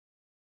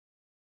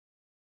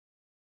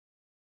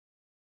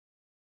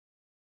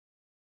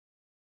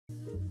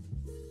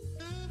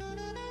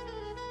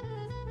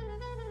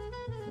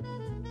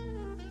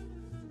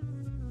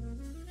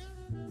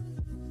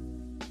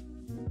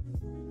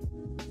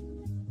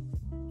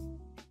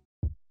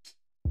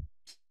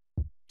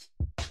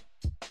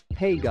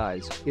Hey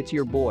guys, it's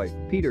your boy,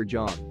 Peter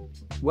John.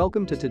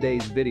 Welcome to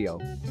today's video.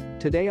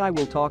 Today I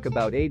will talk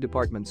about a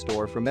department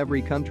store from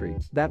every country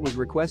that was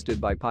requested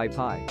by Pai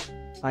Pai.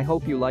 I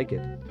hope you like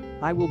it.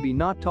 I will be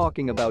not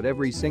talking about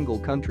every single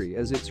country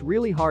as it's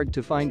really hard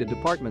to find a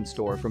department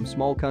store from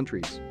small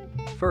countries.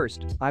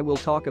 First, I will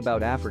talk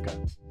about Africa.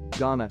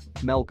 Ghana,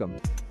 Malcolm.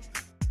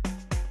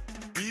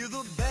 We're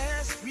the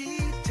best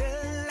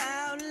retail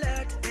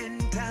outlet in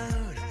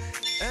town,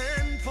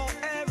 and for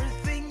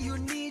everything you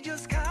need,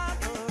 just come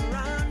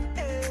around.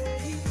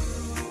 Hey,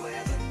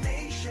 where the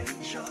nation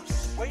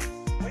shops. Wait.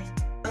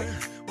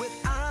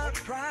 With our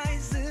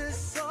prices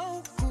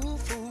so cool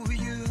for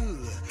you,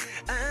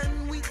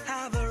 and we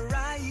have a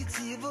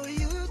variety for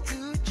you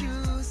to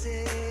choose.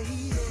 Hey,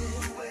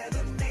 where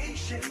the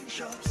nation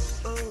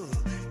shops. Oh,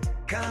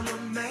 come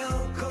on,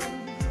 Malcolm.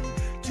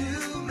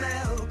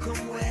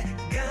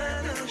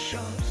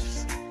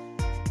 Shops.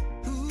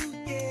 Ooh,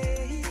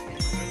 yeah.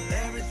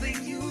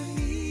 Everything you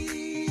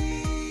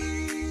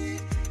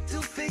need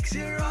to fix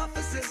your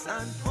offices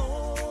and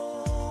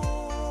homes.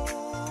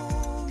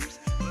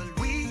 Well,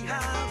 we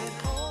have it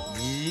all.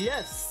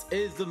 Yes,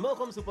 it's the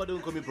Malcolm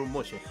Superdome Coming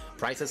promotion.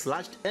 Prices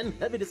slashed and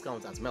heavy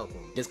discounts at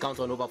Malcolm. Discounts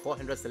on over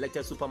 400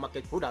 selected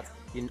supermarket products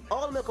in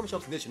all Malcolm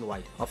shops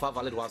nationwide. Offer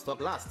valid while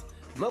stock lasts.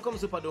 Malcolm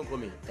Superdome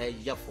Coming, a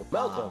year for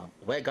Malcolm,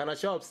 where Ghana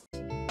shops.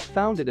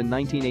 Founded in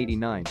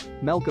 1989,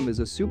 Malcolm is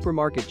a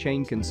supermarket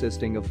chain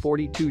consisting of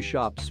 42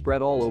 shops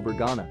spread all over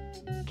Ghana,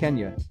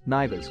 Kenya,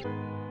 Naivas.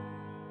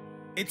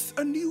 It's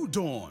a new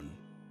dawn.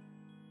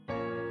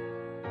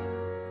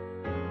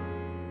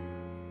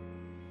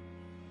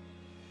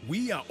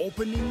 We are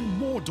opening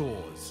more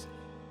doors.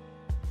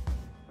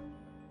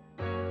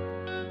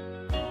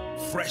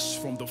 Fresh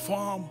from the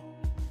farm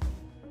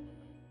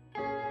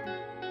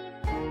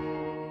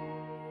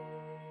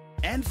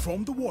and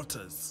from the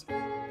waters.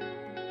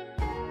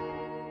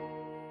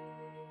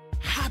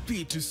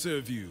 Happy to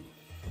serve you.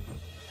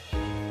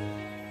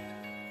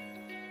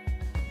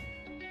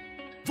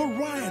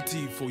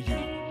 Variety for you,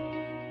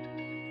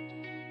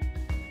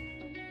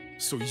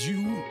 so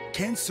you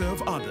can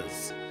serve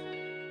others.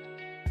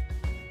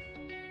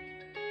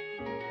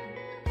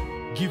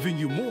 Giving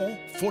you more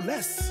for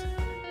less.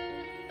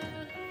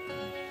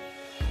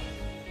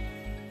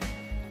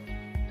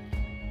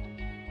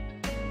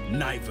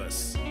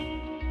 Naivas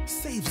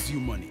saves you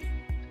money.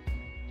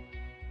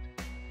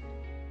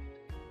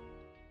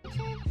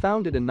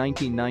 Founded in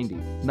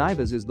 1990,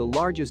 Naivas is the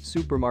largest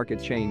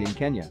supermarket chain in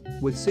Kenya,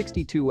 with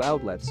 62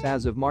 outlets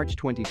as of March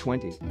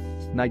 2020.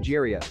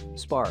 Nigeria,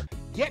 Spar.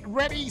 Get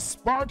ready,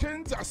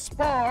 Spartans!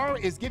 Spar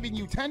is giving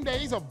you 10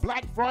 days of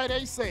Black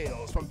Friday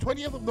sales from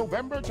 20th of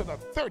November to the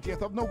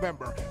 30th of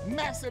November.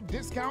 Massive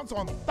discounts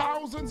on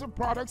thousands of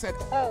products at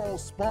all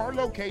Spar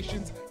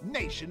locations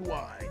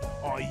nationwide.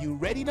 Are you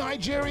ready,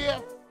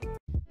 Nigeria?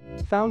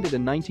 Founded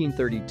in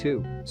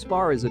 1932,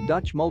 Spar is a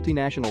Dutch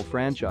multinational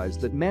franchise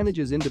that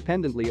manages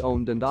independently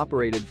owned and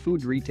operated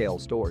food retail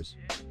stores.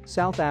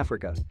 South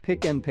Africa,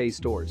 Pick n Pay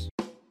stores.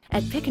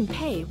 At Pick n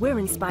Pay, we're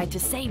inspired to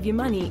save you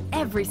money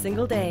every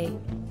single day.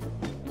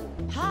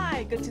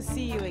 Hi, good to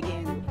see you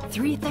again.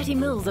 330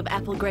 mils of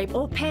apple grape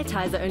or pear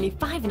ties are only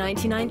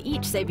 $5.99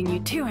 each, saving you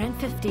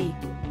R2.50.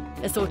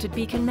 Assorted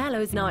pecan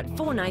mallows now at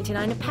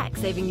 $4.99 a pack,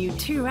 saving you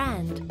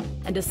R2.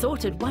 And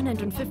assorted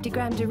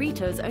 150-gram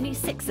Doritos only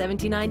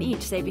 $6.79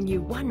 each, saving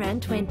you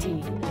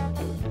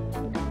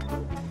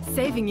R1.20.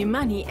 Saving you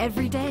money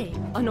every day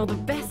on all the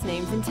best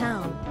names in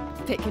town.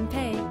 Pick n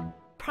Pay.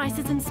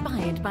 Prices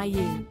inspired by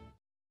you.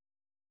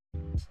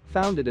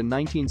 Founded in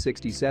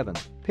 1967,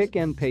 Pick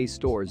n Pay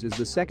Stores is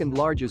the second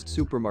largest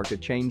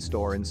supermarket chain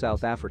store in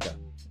South Africa.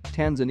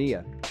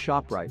 Tanzania,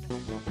 ShopRite.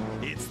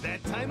 It's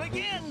that time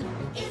again.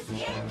 It's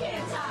Can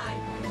time.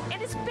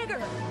 And it's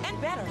bigger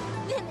and better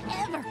than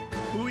ever.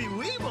 Oui,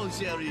 mon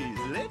chérie.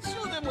 Let's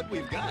show them what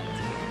we've got.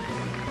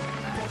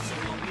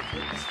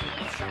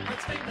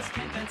 ShopRite's famous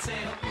Can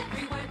sale.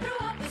 Everywhere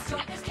throughout the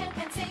store, there's Can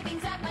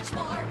savings and much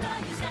more.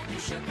 Values that you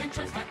should can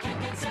trust. Our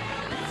Can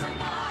sale is a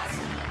must.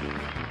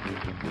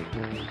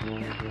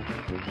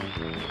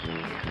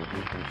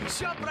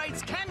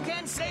 ShopRite's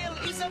Can sale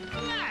is a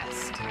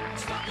blast.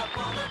 Stock up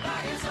all the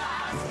buyers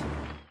last.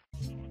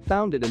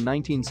 Founded in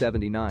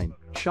 1979,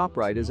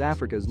 ShopRite is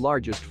Africa's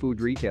largest food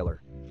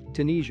retailer.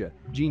 Tunisia,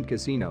 Jean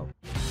Casino.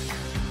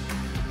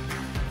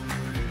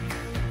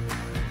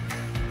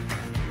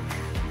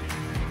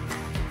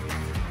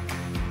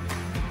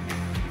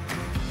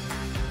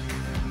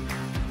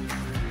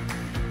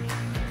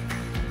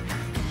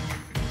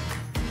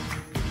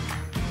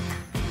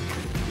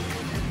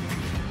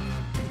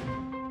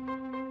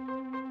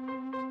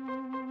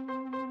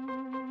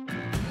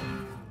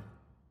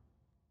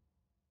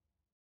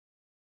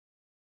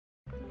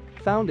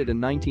 Founded in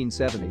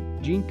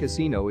 1970, Jean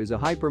Casino is a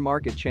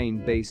hypermarket chain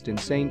based in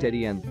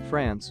Saint-Étienne,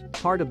 France,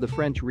 part of the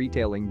French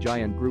retailing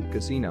giant group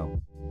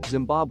Casino.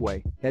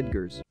 Zimbabwe,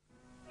 Edgar's.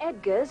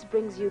 Edgar's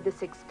brings you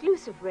this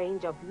exclusive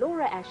range of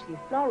Laura Ashley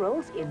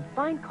florals in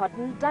fine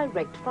cotton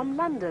direct from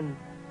London.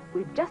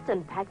 We've just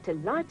unpacked a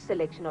large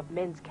selection of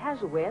men's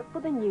casual wear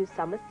for the new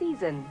summer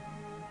season.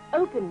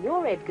 Open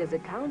your Edgar's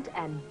account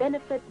and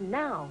benefit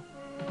now.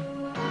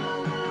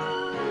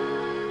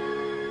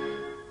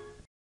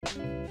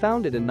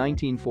 Founded in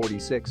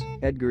 1946,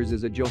 Edgar's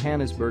is a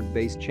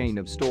Johannesburg-based chain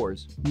of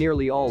stores,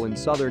 nearly all in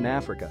southern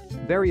Africa,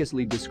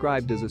 variously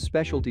described as a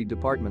specialty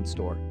department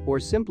store, or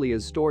simply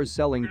as stores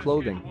selling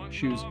clothing,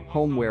 shoes,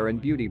 homeware and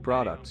beauty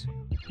products.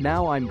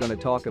 Now I'm gonna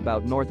talk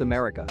about North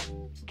America.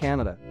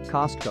 Canada,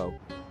 Costco.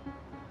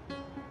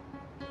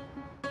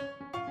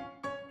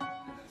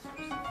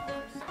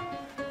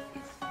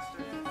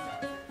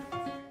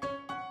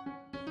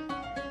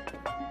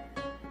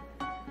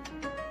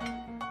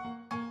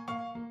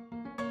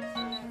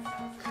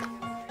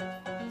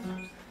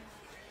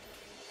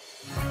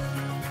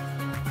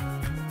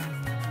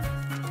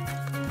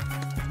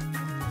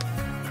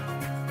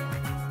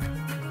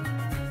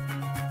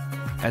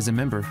 As a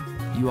member,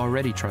 you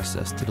already trust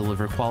us to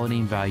deliver quality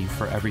and value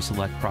for every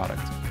select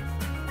product.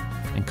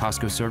 And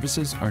Costco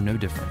services are no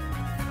different.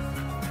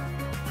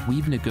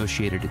 We've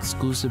negotiated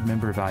exclusive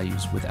member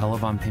values with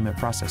Elevon Payment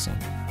Processing,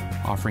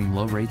 offering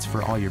low rates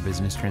for all your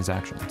business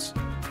transactions.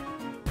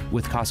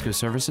 With Costco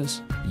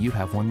services, you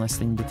have one less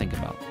thing to think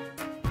about.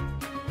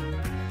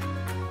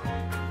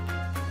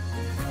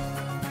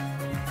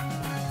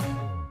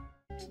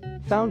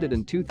 Founded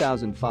in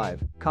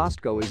 2005,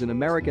 Costco is an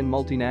American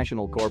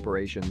multinational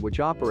corporation which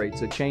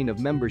operates a chain of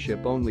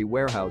membership-only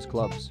warehouse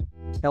clubs.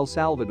 El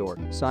Salvador,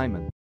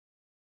 Simon.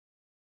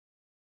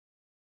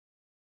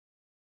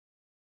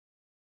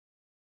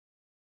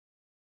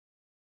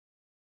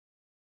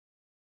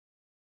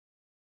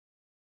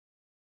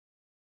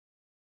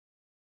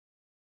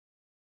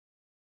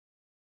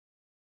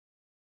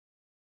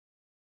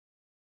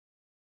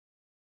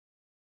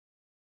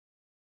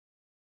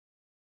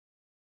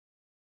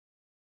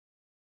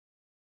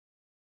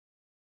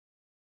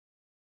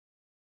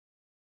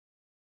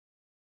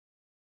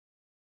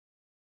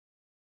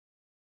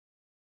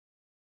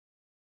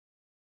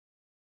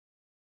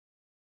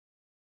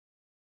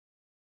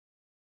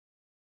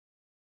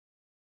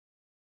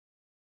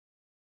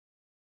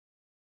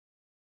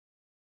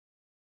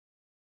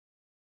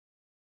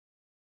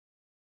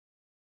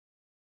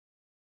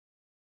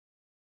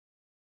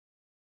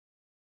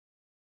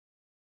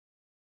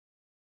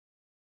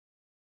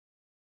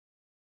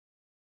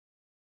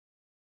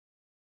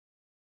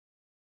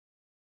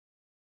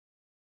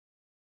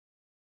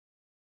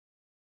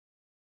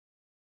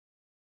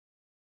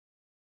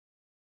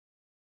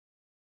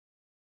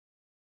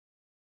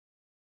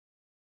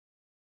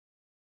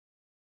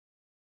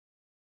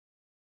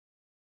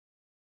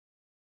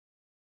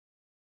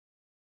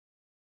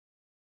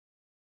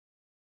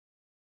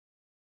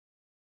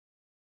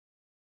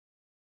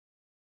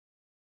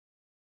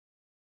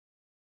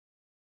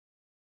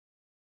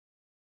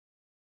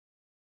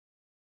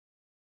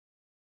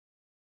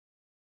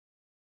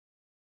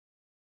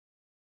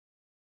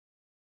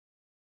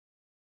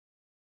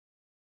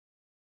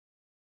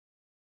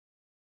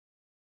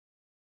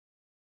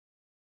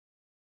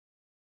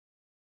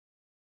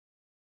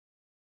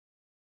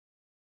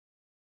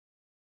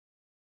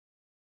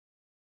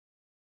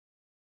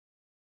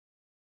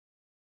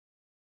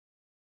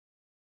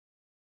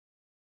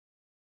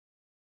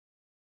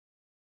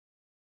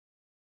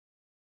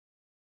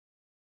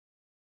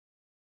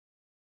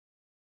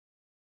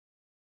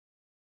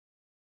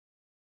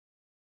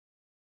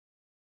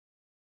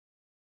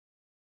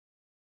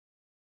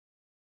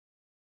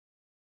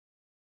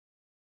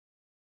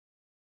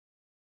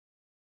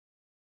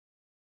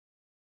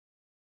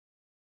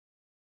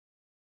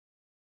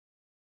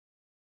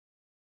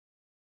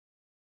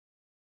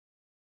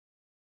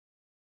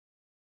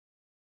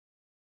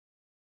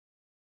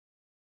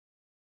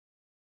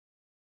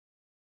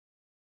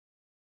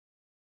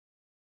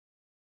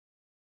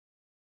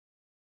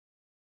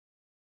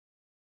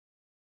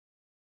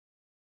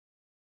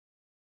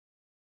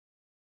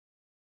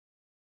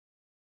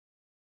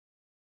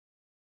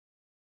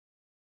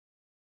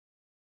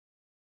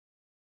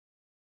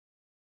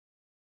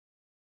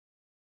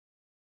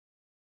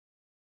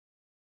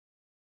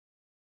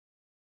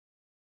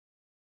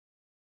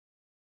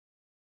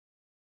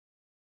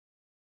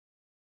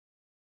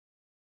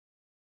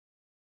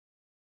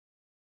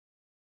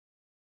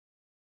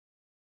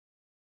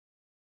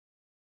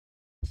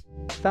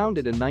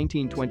 Founded in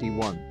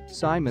 1921,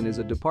 Simon is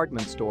a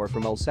department store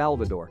from El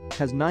Salvador,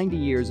 has 90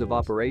 years of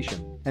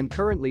operation, and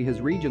currently has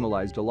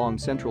regionalized along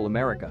Central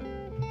America.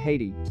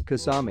 Haiti,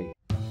 Kasami.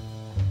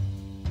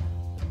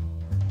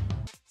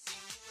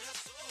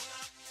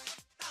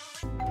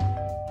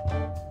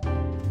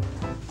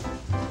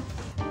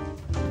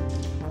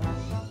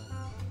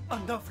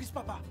 Andan fris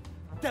papa.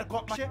 Tel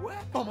kop mache,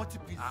 bon mon petit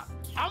prise.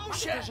 A mon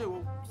cher.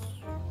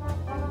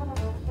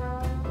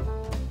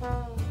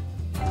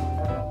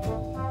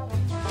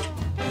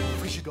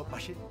 petit doc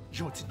marché,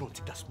 j'ai un petit don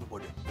petit glace, mon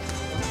bonheur.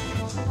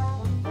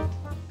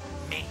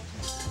 Mais.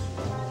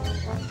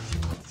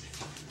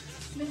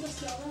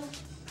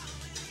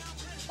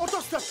 On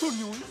t'en se tout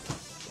nous.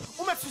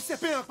 On met sur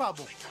CP un pas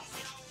bon.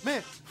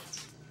 Mais.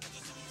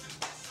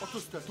 On t'en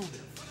se tout.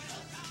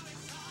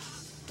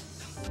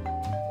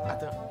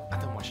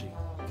 Attends, moi, chérie.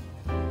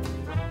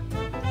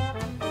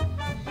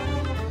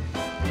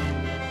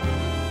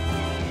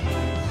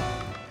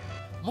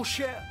 Mon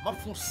cher, m'a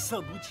fait un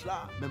sandwich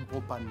là, même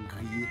pour pas nous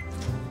griller.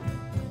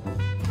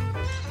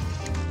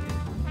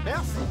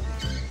 Merci.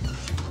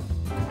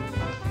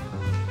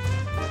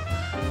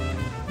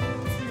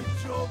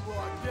 C'est chaud,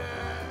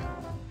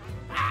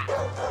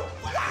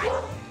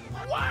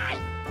 Why?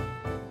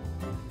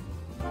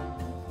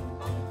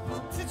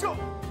 Tijo!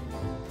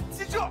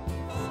 Tijo!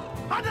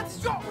 Ada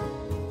Tijo!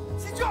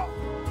 Tijo!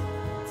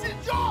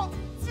 Tijo!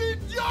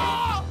 Tijo!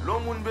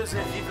 L'homme moun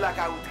besoin vivre la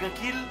caillou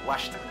tranquille ou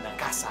acheter dans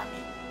Kasami.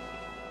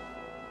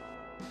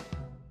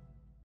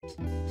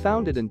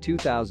 Founded in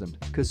 2000,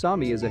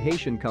 Kasami is a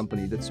Haitian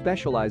company that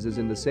specializes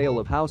in the sale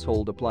of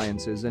household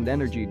appliances and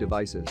energy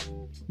devices.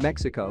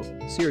 Mexico,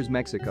 Sears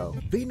Mexico.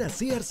 Ven a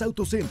Sears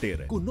Auto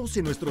Center,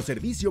 conoce nuestro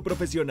servicio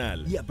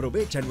profesional y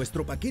aprovecha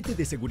nuestro paquete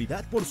de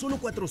seguridad por solo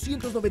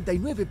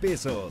 499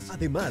 pesos.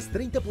 Además,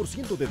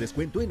 30% de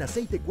descuento en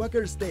aceite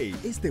Quaker Stay.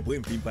 Este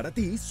buen fin para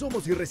ti,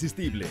 somos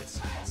irresistibles.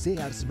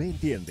 Sears me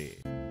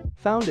entiende.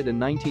 Founded in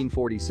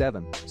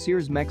 1947,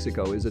 Sears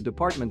Mexico is a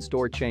department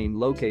store chain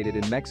located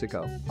in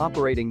Mexico,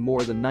 operating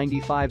more than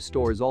 95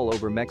 stores all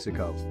over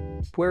Mexico.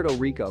 Puerto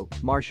Rico,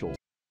 Marshall.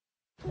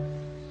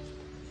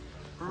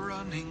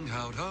 Running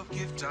out of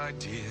gift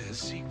ideas,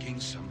 seeking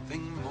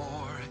something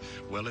more.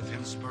 Well, if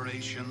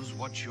inspiration's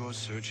what you're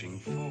searching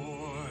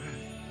for,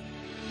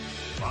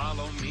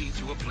 follow me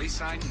to a place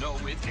I know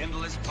with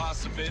endless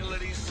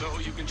possibilities, so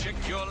you can check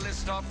your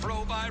list off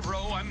row by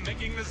row. I'm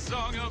making this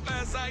song up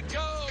as I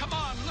go. Come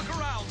on, look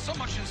around, so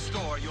much in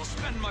store. You'll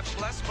spend much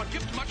less, but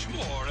gift much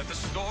more at the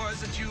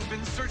stores that you've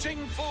been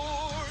searching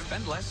for.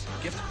 Spend less,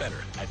 gift better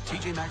at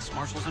TJ Maxx,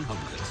 Marshalls, and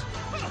HomeGoods.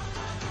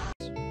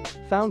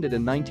 Founded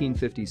in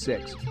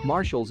 1956,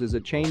 Marshalls is a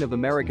chain of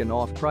American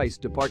off-price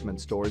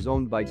department stores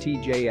owned by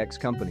TJX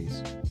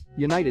companies.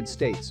 United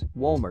States,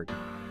 Walmart.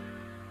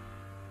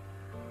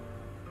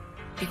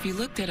 If you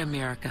looked at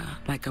America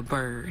like a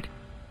bird,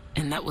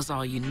 and that was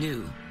all you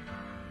knew,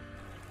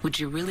 would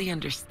you really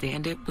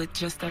understand it with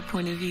just that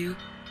point of view?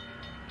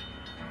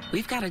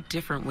 We've got a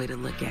different way to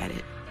look at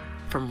it,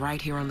 from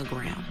right here on the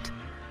ground.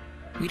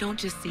 We don't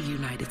just see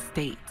United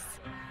States,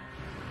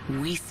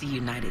 we see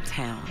United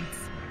Towns.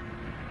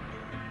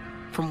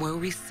 From where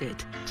we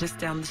sit, just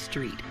down the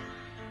street,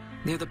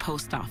 near the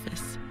post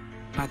office,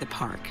 by the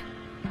park,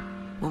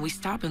 when we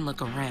stop and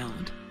look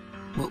around,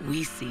 what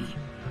we see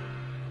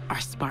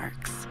are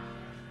sparks.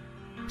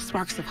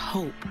 Sparks of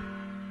hope,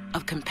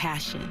 of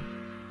compassion,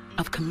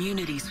 of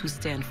communities who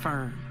stand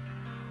firm.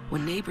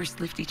 When neighbors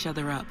lift each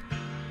other up,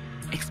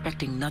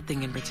 expecting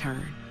nothing in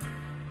return.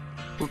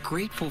 We're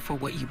grateful for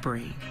what you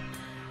bring,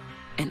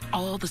 and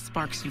all the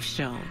sparks you've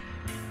shown,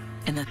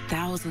 and the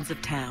thousands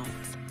of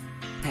towns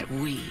that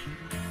we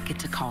get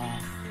to call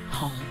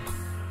home.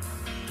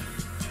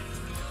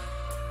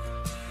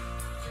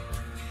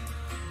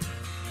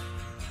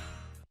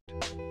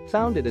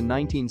 Founded in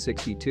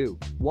 1962,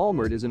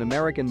 Walmart is an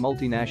American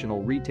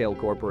multinational retail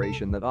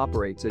corporation that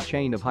operates a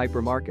chain of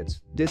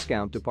hypermarkets,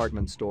 discount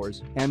department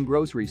stores, and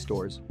grocery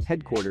stores,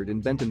 headquartered in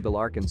Bentonville,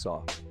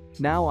 Arkansas.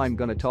 Now I'm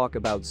gonna talk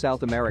about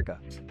South America.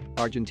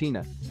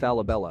 Argentina,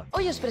 Falabella.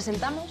 Hoy os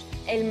presentamos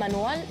el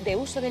manual de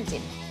uso del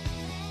gin.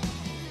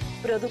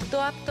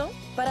 Producto apto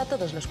para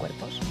todos los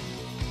cuerpos.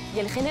 ¿Y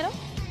el género?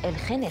 El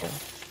género,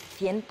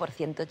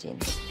 100% gin.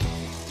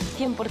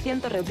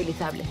 100%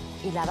 reutilizable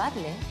y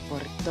lavable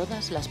por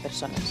todas las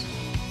personas.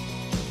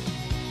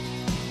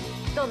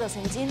 Todos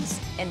en jeans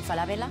en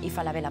Falabella y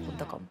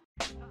falabella.com.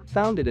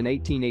 Founded in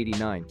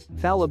 1889,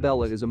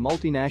 Falabella is a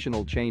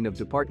multinational chain of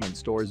department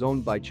stores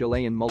owned by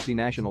Chilean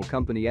multinational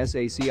company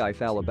SACI.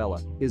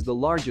 Falabella is the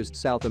largest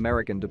South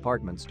American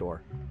department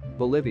store.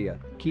 Bolivia,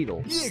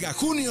 Quito. Llega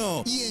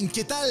junio y en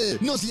 ¿Qué tal?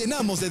 Nos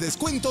llenamos de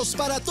descuentos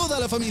para toda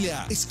la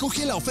familia.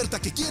 Escoge la oferta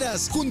que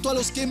quieras junto a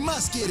los que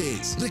más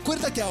quieres.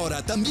 Recuerda que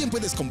ahora también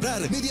puedes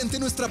comprar mediante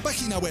nuestra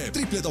página web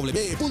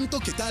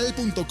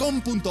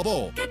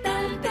www.quetal.com.bo. ¿Qué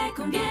tal te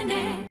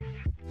conviene?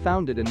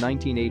 Founded in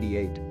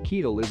 1988,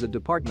 Quito is a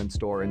department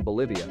store in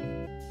Bolivia.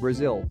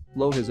 Brazil,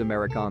 Lojas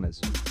Americanas.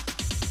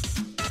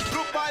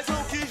 Pro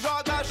paizão que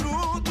joga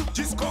junto,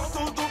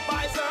 desconto do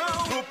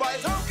paizão. Pro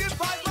paizão que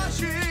faz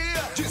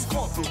magia,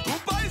 desconto do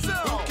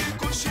paizão. O que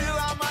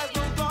cochila mas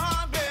não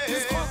dorme,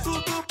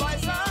 desconto do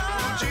paizão.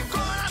 De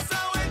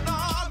coração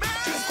enorme,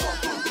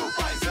 desconto do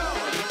paizão.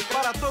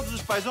 Para todos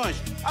os paizões,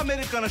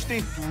 Americanas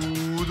tem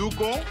tudo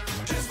com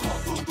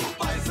desconto do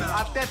paizão.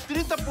 Até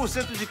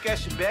 30% de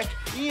cashback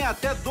e em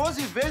até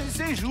 12 vezes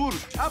sem juros.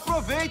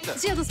 Aproveita!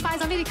 Dia dos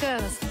Pais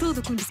Americanas,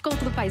 tudo com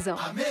desconto do paizão.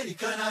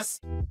 Americanas.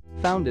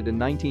 Founded in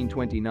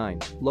 1929,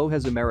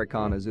 Lojas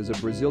Americanas is a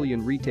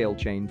Brazilian retail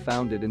chain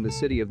founded in the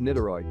city of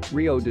Niterói,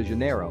 Rio de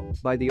Janeiro,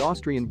 by the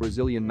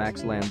Austrian-Brazilian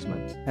Max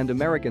Landsman and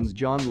Americans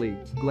John Lee,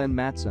 Glenn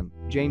Matson,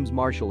 James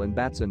Marshall and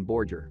Batson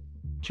Borger.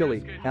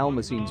 Chile,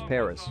 Almacenes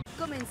Paris.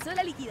 Comenzó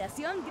la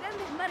liquidación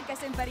Grandes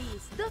Marcas en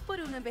París.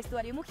 2x1 en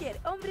vestuario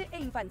mujer, hombre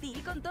e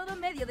infantil con todo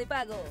medio de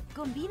pago.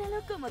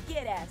 Combínalo como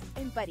quieras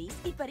en París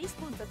y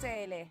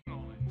parís.cl.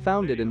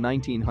 Founded in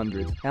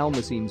 1900,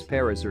 Almacenes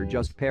Paris or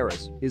just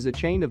Paris is a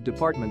chain of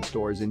department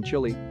stores in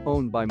Chile,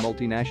 owned by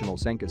multinational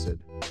Cencosud.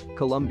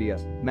 Colombia,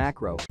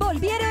 Macro.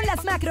 Volvieron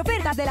las macro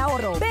ofertas del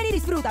ahorro. Ven y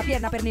disfruta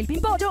pierna pernil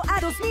pimpollo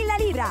a 2.000 la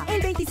libra.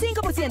 El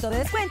 25% de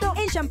descuento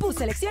en shampoos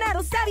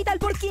seleccionados Savital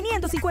por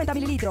 550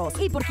 mililitros.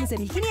 Y por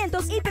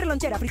 15.500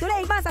 hiperlonchera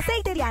Frito-Lay más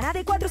aceite Diana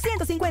de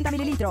 450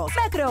 mililitros.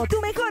 Macro,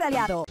 tu mejor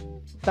aliado.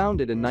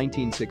 Founded in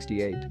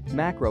 1968,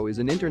 Macro is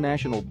an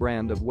international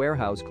brand of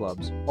warehouse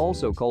clubs,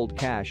 also called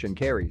cash and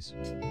carries.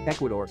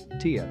 Ecuador,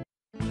 TIA.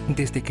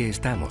 Desde que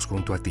estamos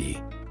junto a ti,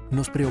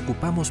 nos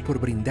preocupamos por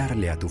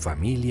brindarle a tu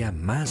familia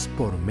más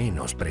por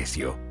menos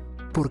precio.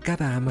 Por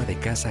cada ama de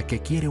casa que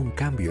quiere un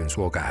cambio en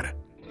su hogar.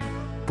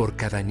 Por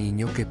cada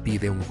niño que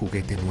pide un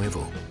juguete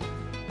nuevo.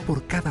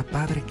 Por cada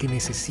padre que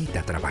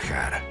necesita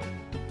trabajar.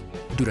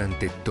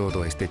 Durante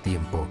todo este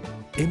tiempo,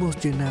 hemos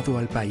llenado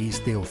al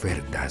país de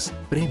ofertas,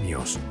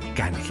 premios,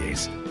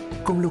 canjes,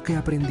 con lo que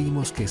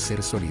aprendimos que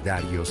ser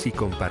solidarios y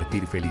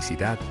compartir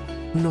felicidad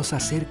nos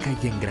acerca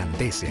y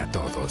engrandece a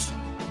todos.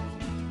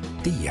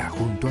 Tía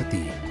junto a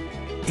ti,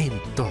 en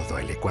todo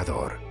el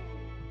Ecuador.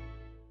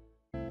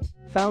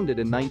 Founded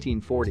in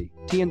 1940,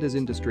 Tiendas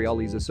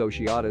Industriales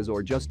Asociadas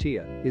or just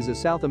TIA is a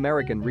South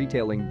American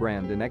retailing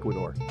brand in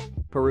Ecuador.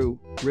 Peru,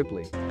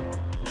 Ripley.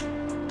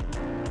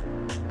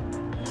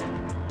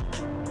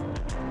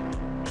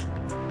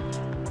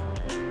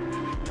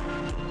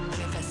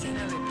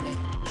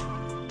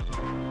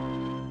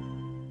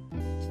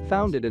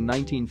 Founded in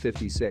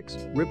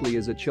 1956, Ripley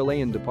is a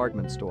Chilean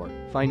department store,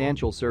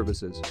 financial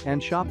services,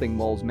 and shopping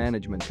malls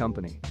management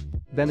company.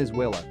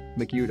 Venezuela,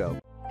 Macuto.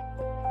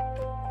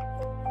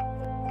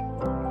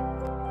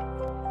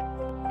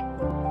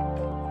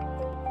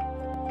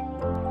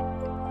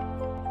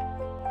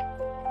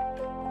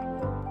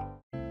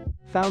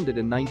 Founded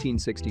in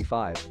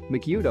 1965,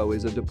 Macuto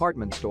is a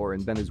department store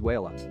in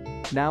Venezuela.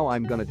 Now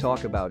I'm gonna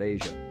talk about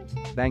Asia.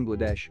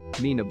 Bangladesh,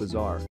 Meena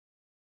Bazaar.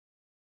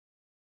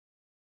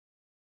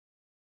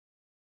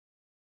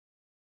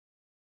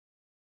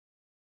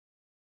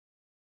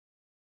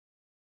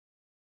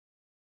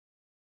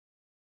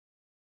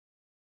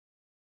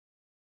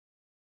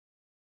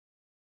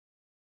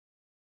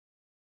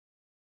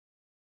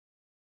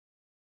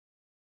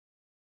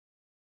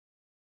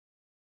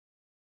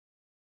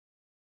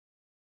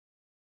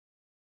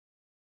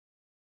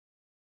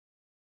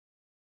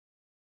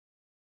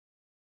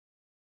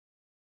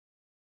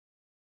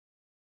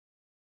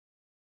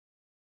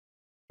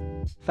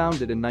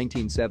 Founded in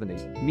 1970,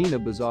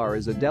 Meena Bazaar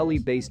is a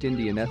Delhi-based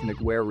Indian ethnic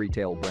wear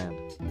retail brand.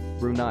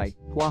 Brunei,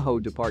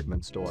 Huaho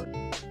Department Store.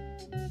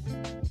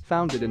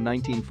 Founded in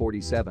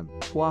 1947,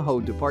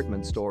 Huaho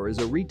Department Store is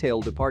a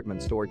retail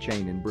department store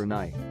chain in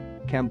Brunei.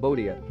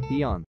 Cambodia,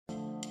 Aeon.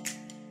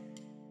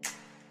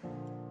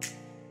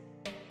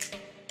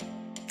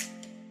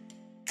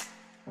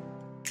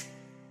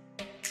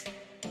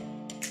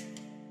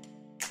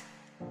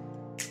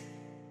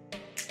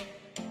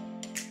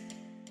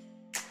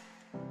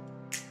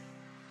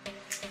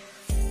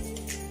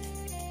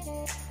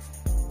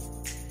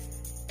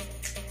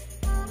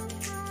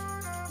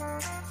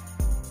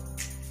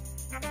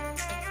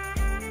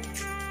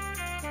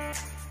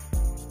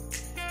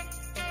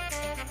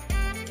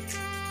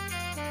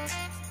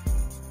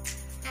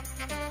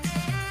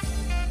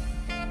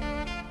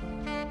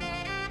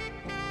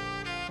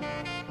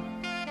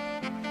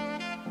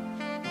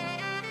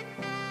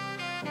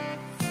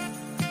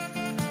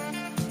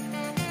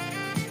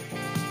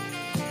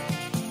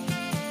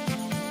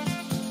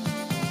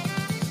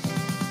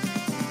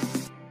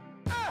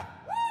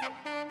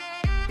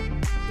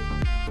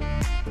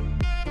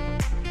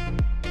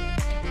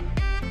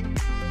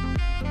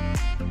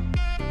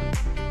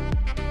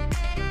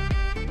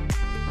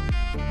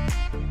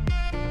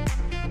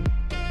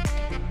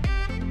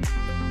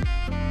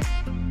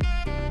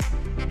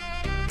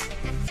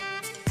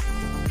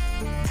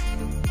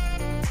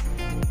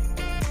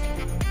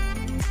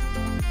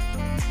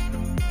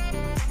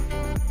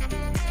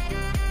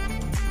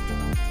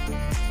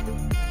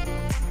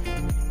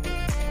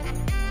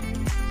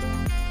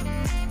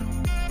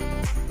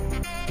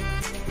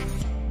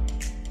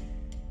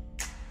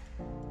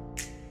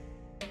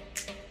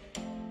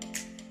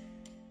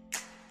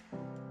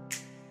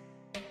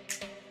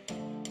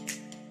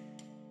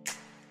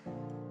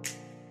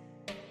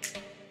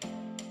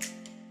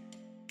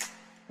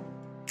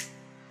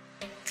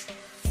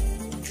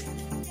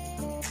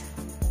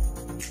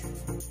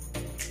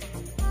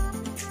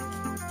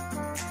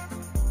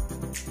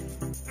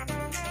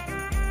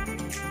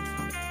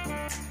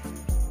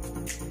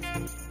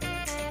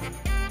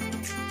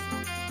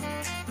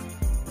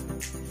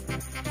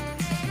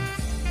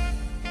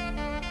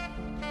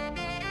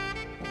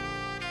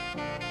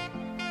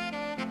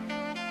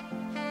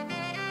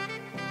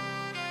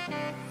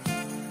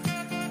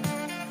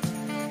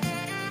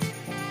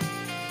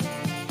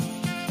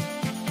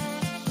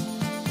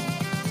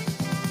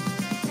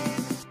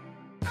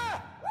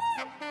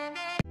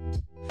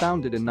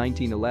 Founded in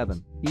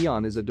 1911,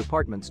 Aeon is a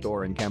department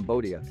store in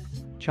Cambodia,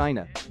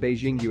 China,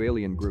 Beijing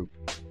Yuelian Group.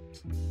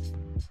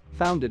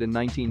 Founded in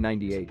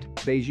 1998,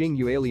 Beijing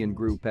Yuelian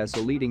Group is a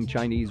leading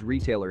Chinese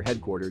retailer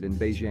headquartered in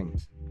Beijing,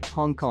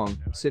 Hong Kong,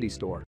 City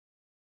Store.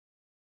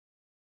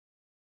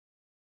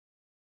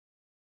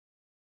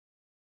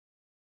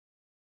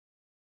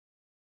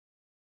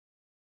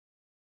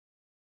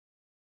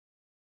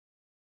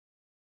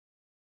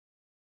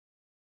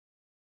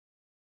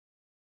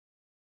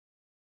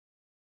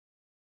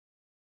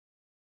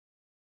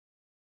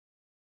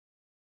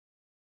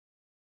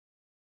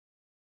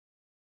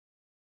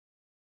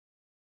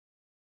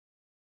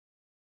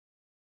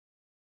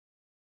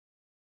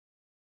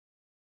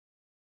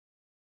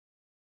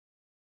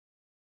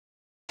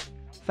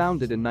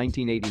 Founded in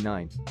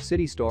 1989,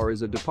 City Store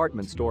is a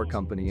department store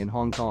company in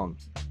Hong Kong,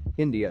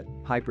 India,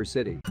 Hyper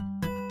City.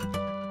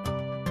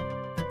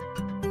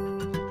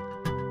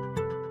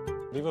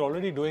 We were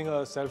already doing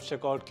a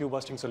self-checkout queue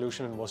busting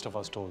solution in most of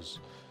our stores.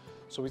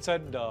 So we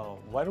said,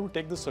 why don't we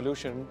take this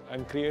solution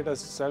and create a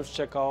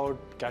self-checkout,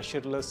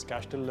 cashierless,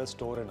 cash-till-less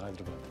store in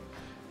Hyderabad.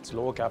 It's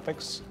lower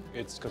capex,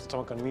 it's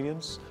customer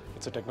convenience,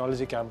 it's a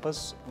technology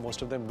campus,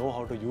 most of them know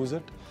how to use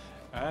it,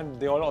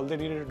 and all they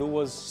needed to do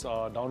was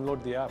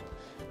download the app.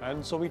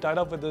 And so we tied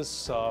up with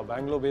this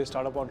Bangalore-based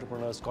startup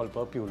entrepreneurs called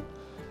Purpule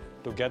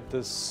to get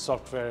this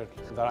software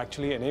that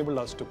actually enabled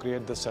us to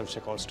create this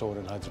self-checkout store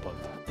in Hyderabad.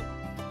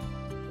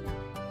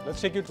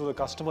 Let's take you through the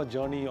customer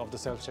journey of the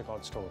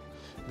self-checkout store.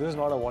 This is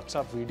not a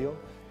WhatsApp video,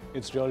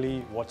 it's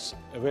really what's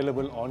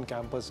available on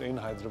campus in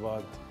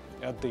Hyderabad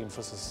at the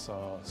Infosys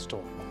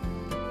store.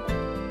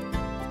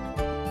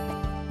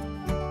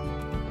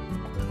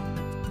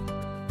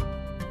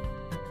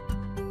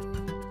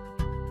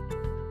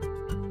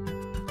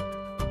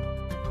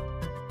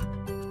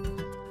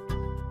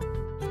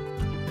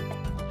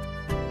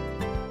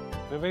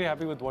 We're very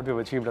happy with what we've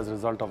achieved as a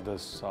result of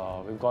this.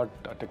 We've got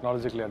a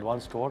technologically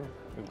advanced store.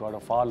 We've got a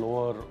far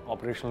lower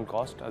operational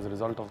cost as a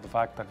result of the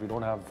fact that we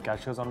don't have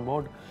cashiers on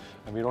board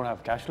and we don't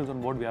have cashiers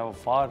on board. We have a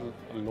far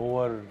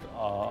lower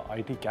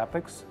IT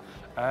capex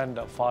and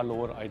a far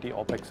lower IT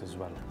opex as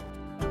well.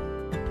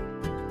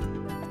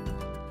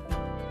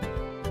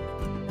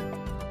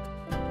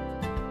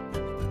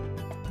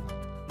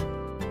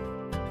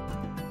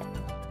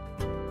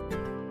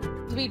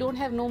 We don't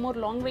have no more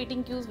long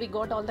waiting queues. We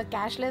got all the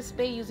cashless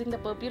pay using the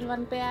Purpule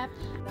OnePay app.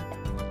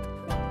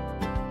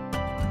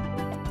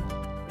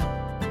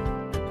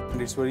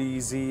 It's very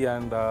easy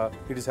and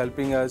it is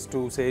helping us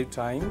to save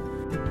time.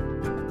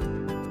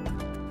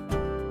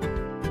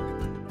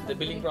 The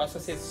billing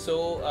process is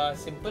so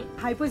simple.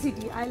 Hyper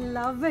City, I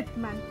love it,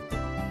 man.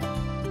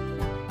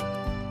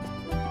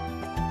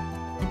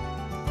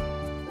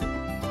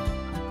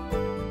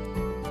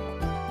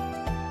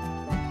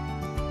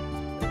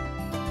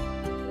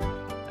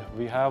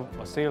 We have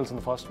sales in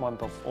the first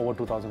month of over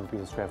 2,000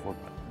 rupees a square foot.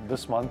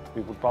 This month,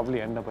 we would probably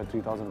end up at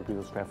 3,000 rupees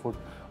a square foot,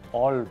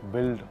 all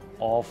built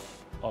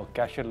off a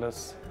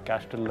cashierless,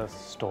 cash-till-less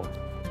store.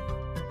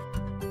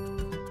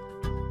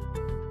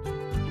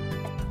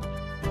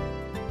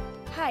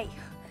 Hi,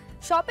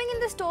 shopping in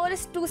the store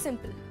is too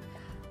simple.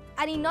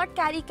 I need not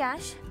carry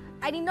cash,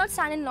 I need not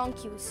stand in long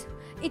queues.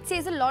 It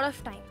saves a lot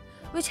of time,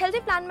 which helps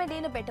me plan my day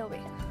in a better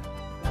way.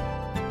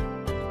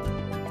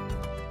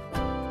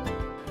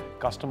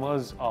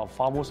 Customers are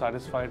far more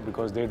satisfied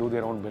because they do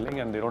their own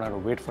billing and they don't have to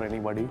wait for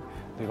anybody.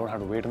 They don't have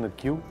to wait in the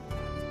queue.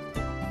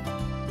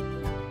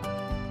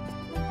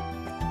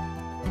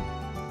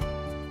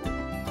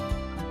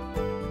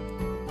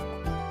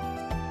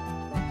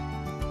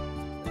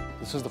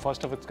 This is the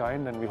first of its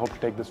kind and we hope to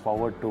take this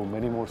forward to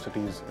many more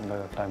cities in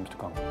the times to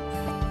come.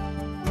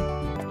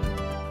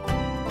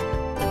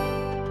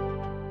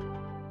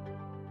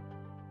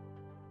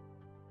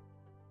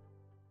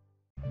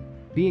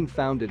 Being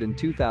founded in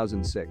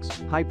 2006,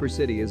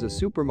 Hypercity is a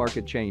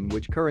supermarket chain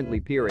which currently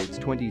operates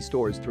 20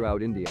 stores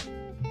throughout India,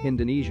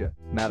 Indonesia,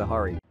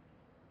 Matahari.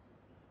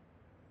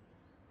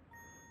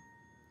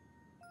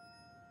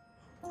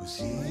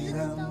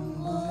 Kusiram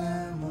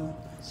mulamu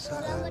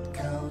saat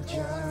kau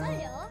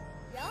jauh,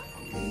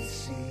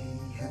 isi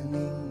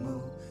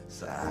heningmu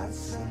saat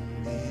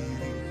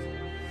sendiri.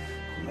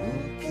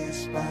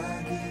 Lukis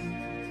pagi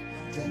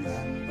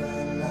dengan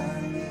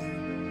pelangi,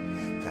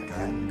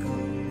 takkan ku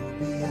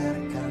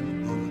biarkan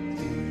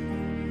putih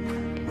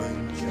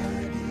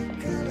menjadi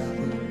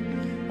kelabu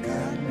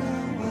karena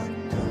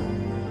waktu.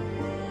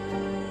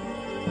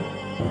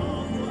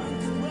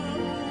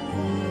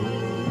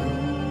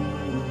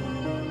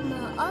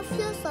 Maaf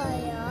ya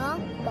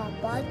sayang,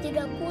 Papa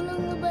tidak pulang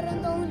lebaran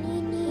tahun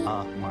ini.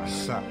 Ah,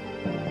 masa?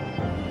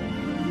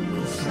 Ku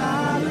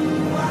selalu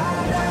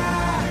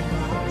ada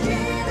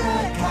di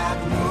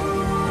dekatmu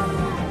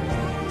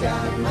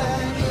dan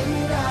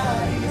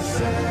menghindari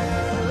selalu.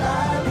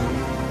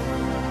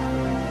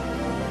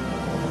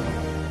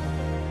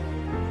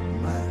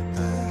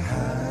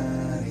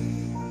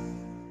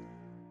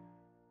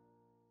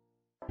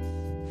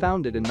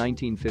 Founded in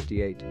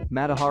 1958,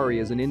 Matahari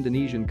is an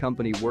Indonesian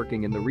company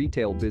working in the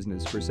retail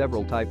business for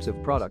several types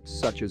of products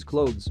such as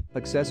clothes,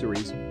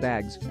 accessories,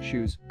 bags,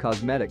 shoes,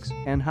 cosmetics,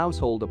 and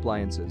household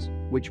appliances,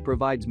 which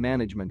provides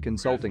management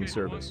consulting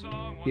service.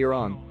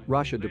 Iran,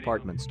 Russia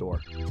department store.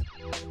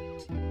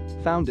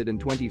 Founded in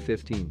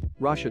 2015,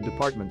 Russia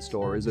department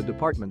store is a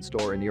department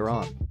store in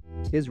Iran.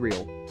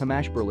 Israel,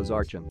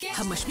 Hamashberlazarchan.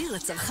 המשביר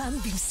לצרכן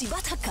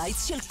במסיבת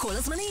הקיץ של כל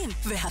הזמנים,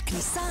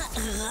 והכניסה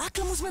רק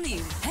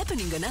למוזמנים.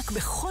 הפנינג ענק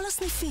בכל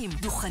הסניפים,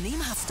 דוכנים,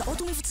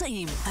 הפתעות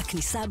ומבצעים.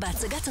 הכניסה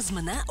בהצגת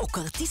הזמנה או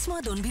כרטיס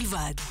מועדון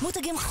בלבד.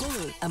 מותגים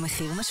חול,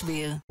 המחיר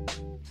משביר.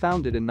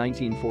 Founded in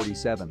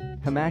 1947,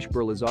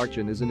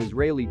 Hamashberlazarchan is an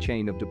Israeli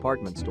chain of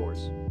department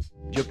stores.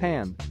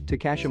 Japan,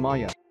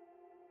 Takashimaya.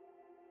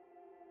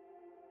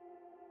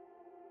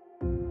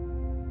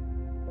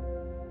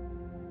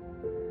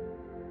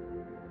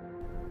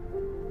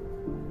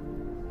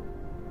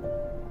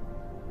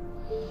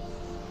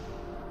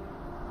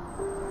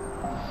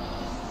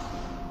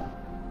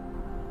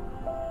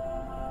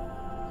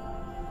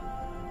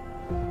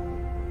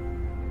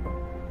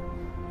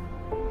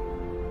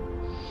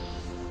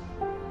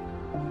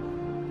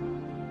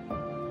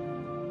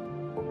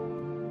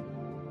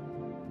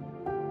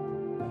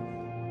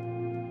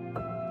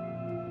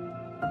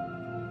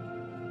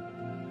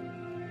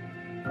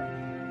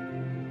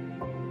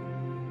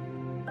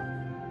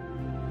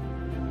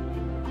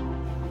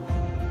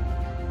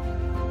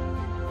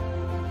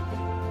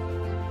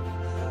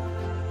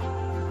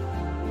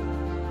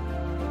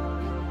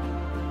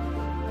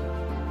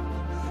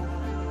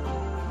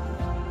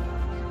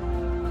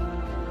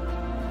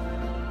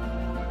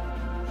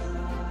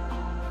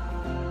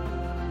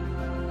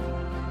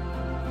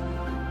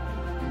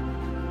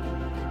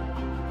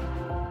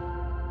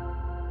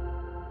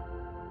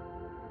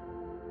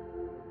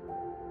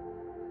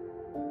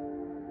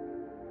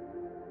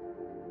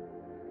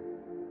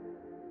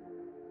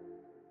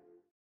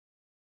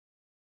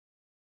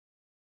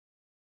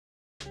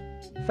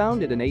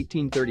 Founded in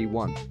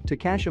 1831,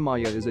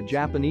 Takashimaya is a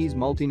Japanese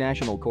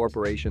multinational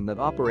corporation that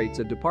operates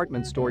a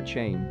department store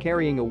chain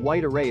carrying a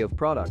wide array of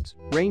products,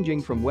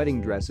 ranging from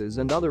wedding dresses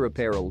and other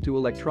apparel to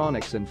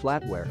electronics and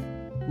flatware.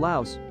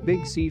 Laos,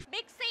 Big C.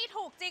 Big C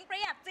ถูกจริงประ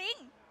หยัดจริง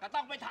ก็ต้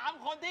องไปถาม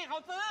คนที่เขา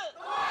ซื้อ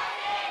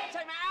ใ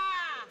ช่ไหม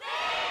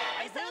ไ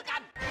ปซื้อกั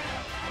น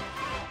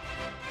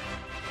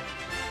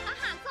อา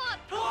หารสด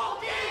ถูก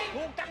จริง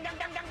ถูกจัง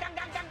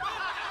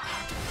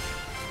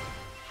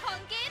ของ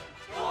กิน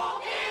ถูก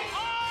จริง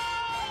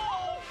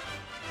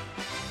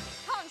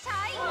ของใ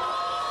ช้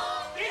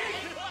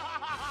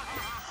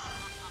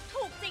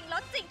ถูกจริงล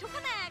ดจริงทุกแผ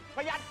นกป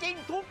ระหยัดจริง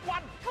ทุกวั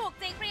นถูก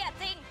จริงประหยัด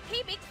จริง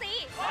ที่ Big C.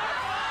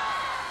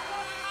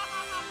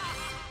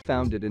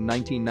 Founded in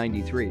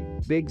 1993,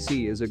 Big C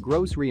is a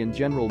grocery and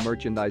general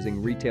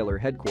merchandising retailer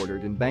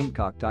headquartered in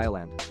Bangkok,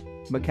 Thailand.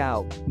 Macau,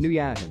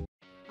 Nuyahin.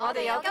 我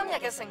哋有今日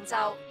嘅成就，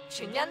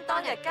全因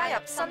當日加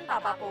入新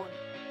800伴。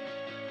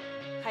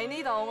喺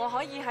呢度，我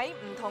可以喺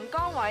唔同崗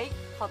位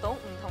學到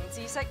唔同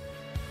知識，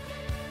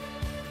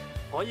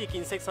可以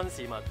見識新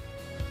事物，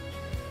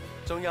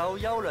仲有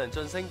優良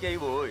晉升機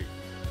會。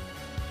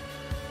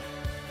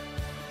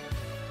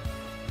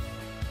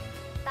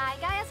大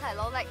家一齊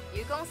努力，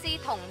與公司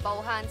同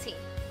步向前。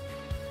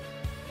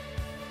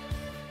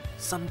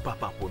新800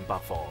伴百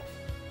貨，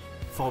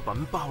貨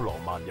品包羅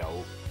萬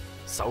有，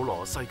搜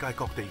羅世界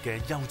各地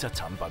嘅優質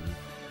產品。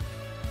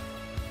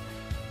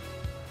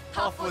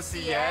拓闊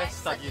視野，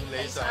實現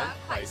理想，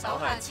攜手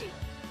向前。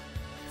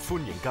歡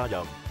迎加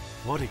入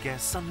我哋嘅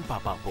新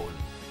800伴。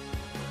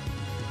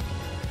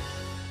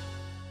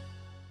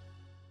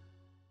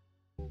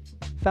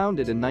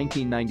Founded in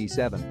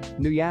 1997,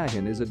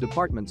 Nuyahin is a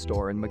department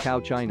store in Macau,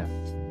 China.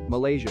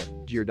 Malaysia,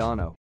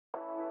 Giordano.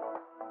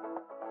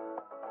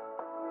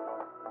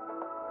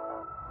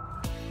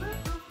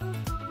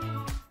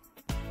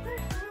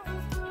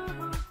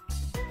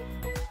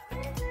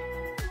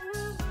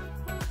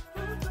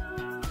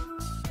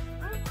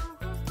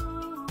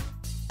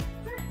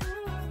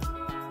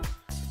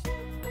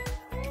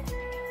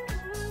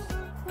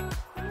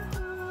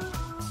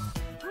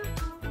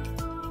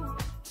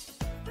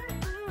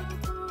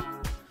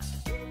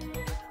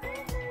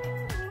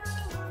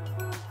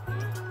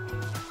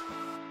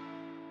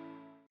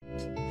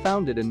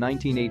 Founded in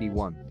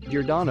 1981,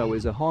 Giordano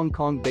is a Hong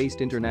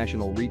Kong-based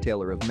international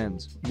retailer of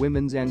men's,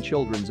 women's and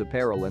children's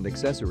apparel and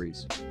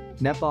accessories.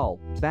 Nepal,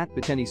 Bat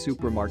Bateni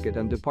Supermarket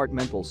and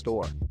Departmental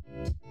Store.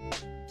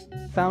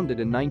 Founded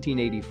in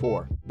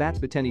 1984, Bat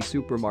Bateni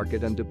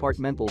Supermarket and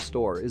Departmental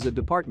Store is a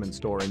department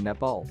store in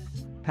Nepal.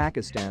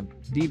 Pakistan,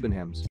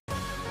 Debenhams.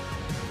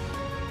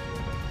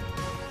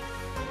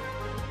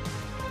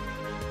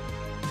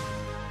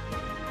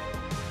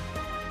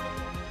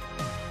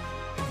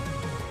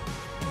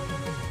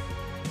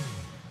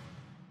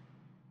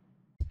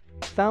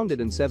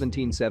 Founded in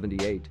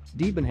 1778,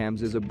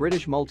 Debenhams is a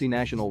British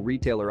multinational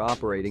retailer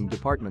operating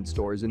department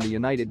stores in the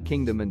United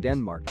Kingdom and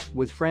Denmark,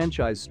 with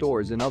franchise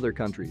stores in other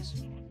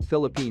countries.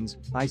 Philippines,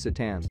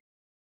 Isatan.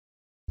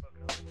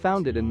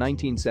 Founded in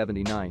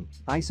 1979,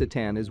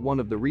 Isatan is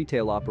one of the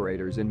retail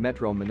operators in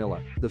Metro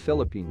Manila, the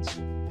Philippines.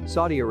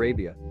 Saudi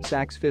Arabia,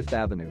 Saks Fifth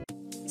Avenue.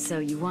 So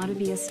you want to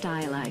be a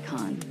style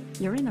icon.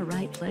 You're in the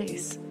right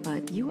place,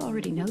 but you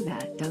already know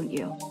that, don't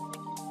you?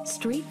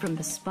 Straight from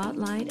the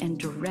spotlight and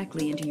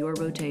directly into your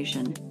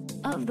rotation.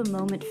 Of the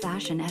moment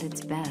fashion at its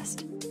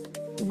best.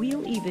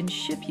 We'll even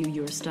ship you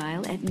your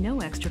style at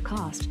no extra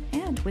cost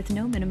and with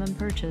no minimum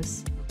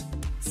purchase.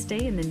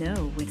 Stay in the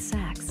know with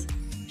Saks.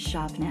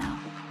 Shop now.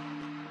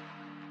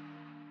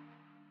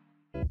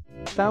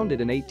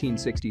 Founded in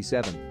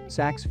 1867,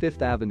 Saks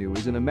Fifth Avenue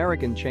is an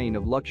American chain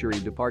of luxury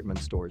department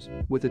stores,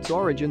 with its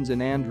origins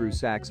in Andrew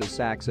Sachs'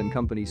 Saks &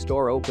 Company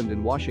store opened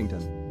in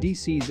Washington,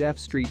 D.C.'s F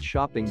Street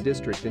shopping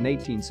district in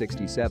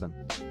 1867.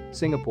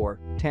 Singapore,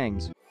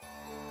 Tangs.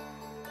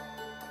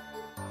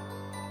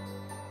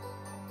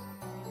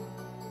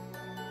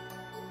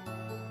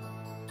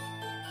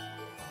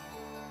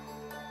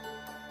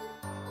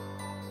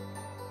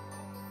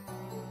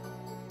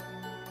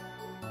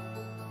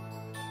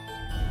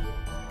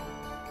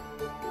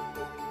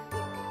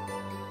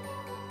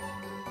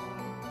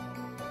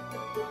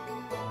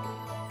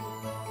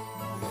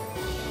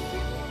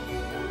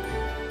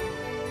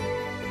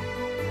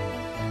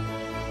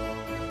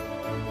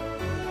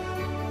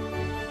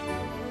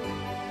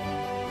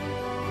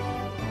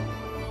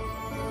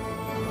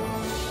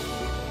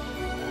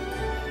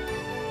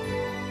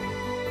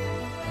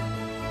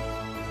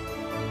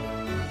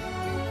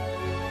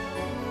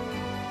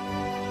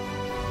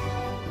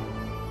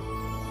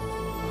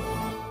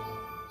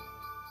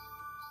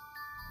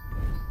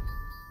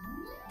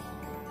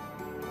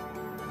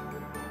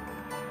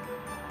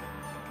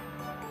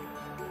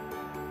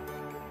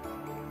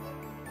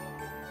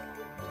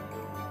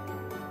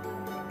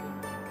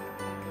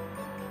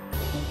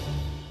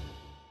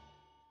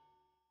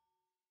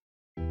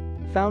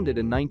 Founded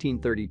in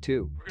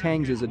 1932,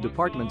 Tangs is a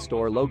department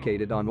store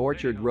located on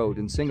Orchard Road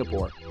in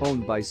Singapore,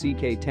 owned by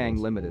CK Tang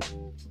Limited.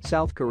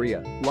 South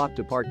Korea, Lot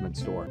Department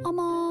Store.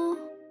 어머,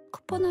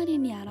 쿠폰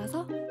할인이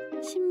알아서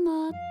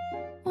 10맛.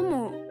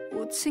 어머,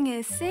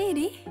 5층에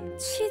세일이?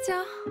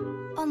 취자.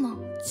 어머,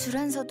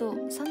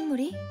 줄안서도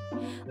선물이?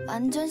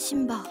 완전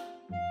신박.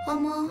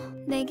 어머,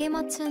 4개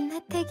맞춘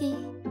혜택이.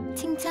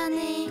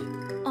 칭찬해.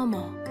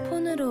 어머,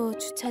 폰으로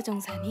주차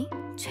정산이?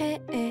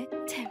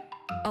 최애템.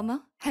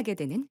 어머, 하게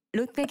되는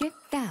롯백앱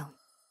다운.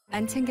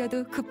 안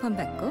챙겨도 쿠폰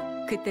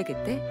받고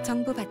그때그때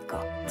정보 받고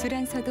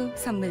줄안서도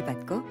선물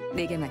받고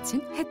 4개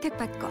맞춘 혜택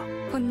받고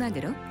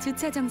폰만으로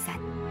주차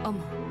정산. 어머,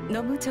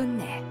 너무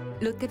좋네.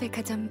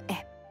 롯데백화점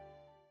앱.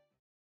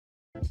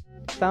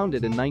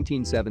 Founded in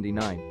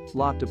 1979,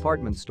 Lot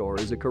Department Store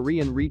is a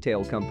Korean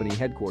retail company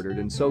headquartered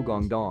in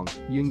Sogong-dong,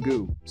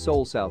 Yeonggu,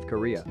 Seoul, South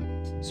Korea.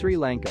 Sri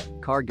Lanka,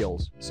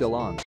 Cargills,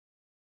 Ceylon.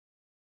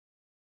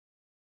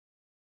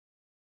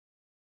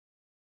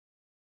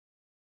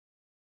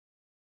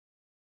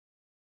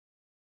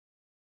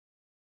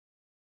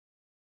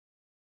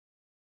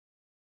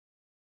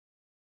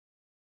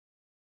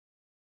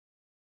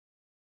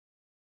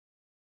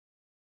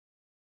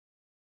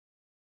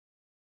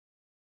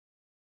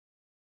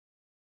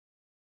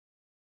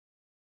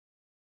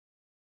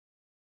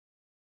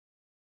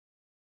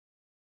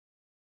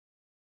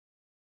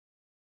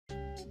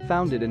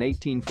 Founded in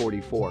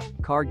 1844,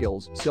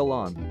 Cargills,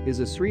 Ceylon, is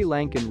a Sri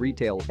Lankan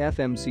retail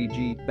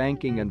FMCG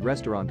banking and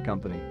restaurant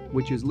company,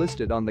 which is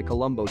listed on the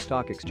Colombo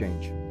Stock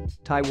Exchange.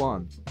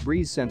 Taiwan,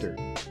 Breeze Center.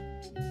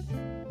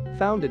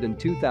 Founded in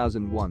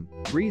 2001,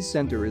 Breeze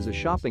Center is a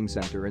shopping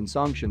center in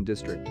Songshan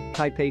District,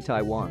 Taipei,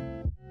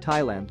 Taiwan.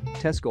 Thailand,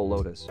 Tesco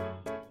Lotus.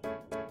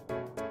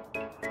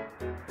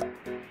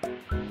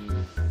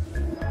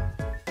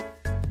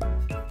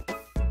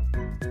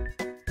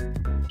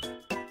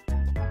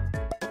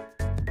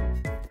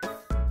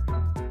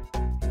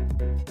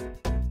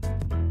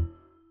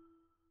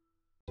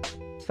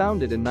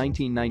 Founded in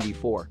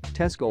 1994,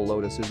 Tesco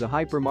Lotus is a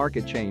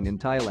hypermarket chain in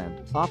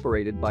Thailand,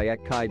 operated by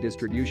Ekkai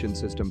Distribution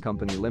System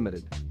Company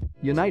Limited.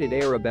 United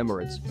Arab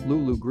Emirates,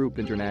 Lulu Group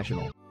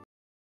International.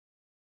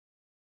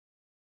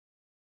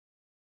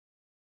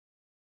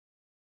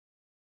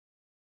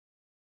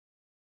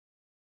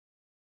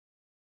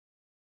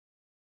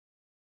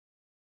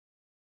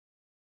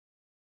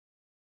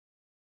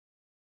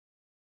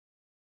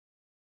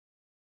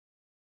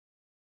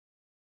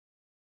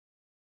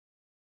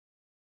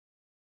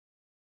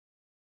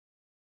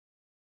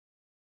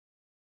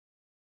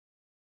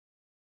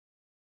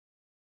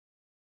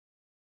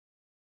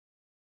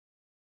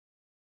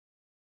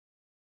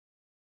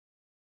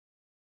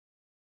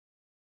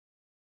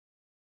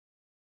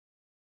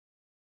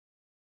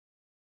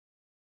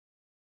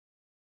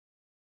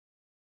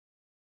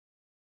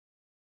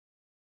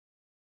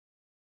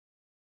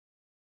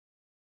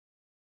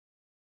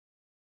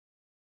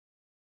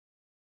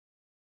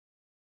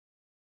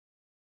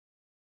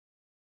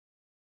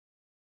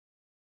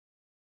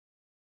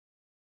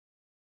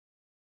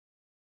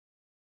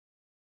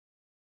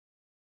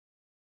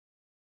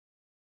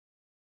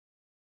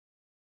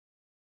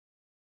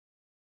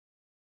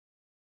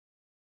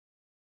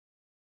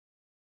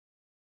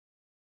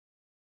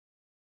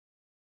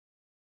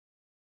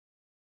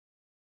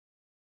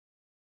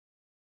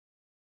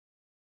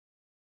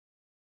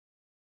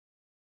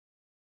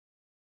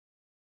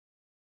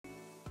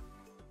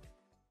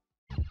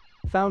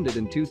 Founded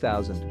in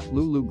 2000,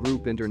 Lulu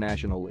Group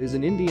International is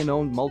an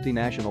Indian-owned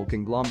multinational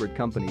conglomerate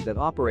company that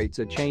operates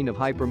a chain of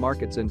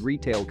hypermarkets and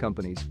retail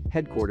companies,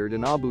 headquartered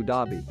in Abu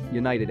Dhabi,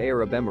 United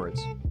Arab Emirates.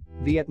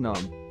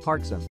 Vietnam,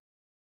 Parkson.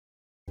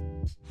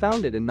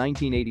 Founded in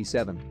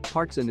 1987,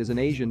 Parkson is an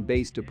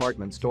Asian-based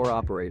department store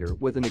operator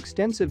with an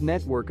extensive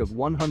network of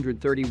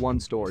 131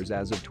 stores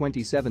as of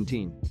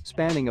 2017,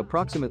 spanning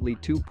approximately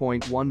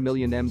 2.1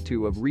 million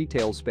m2 of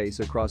retail space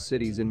across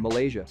cities in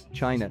Malaysia,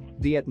 China,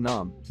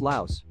 Vietnam,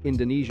 Laos,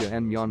 Indonesia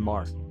and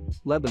Myanmar.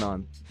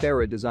 Lebanon,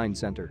 Farah Design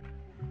Center.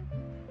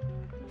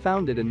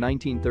 Founded in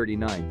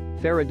 1939,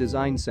 Farah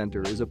Design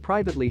Center is a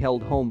privately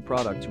held home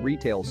products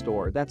retail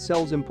store that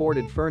sells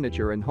imported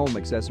furniture and home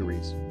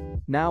accessories.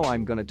 Now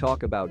I'm gonna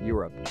talk about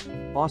Europe.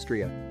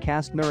 Austria,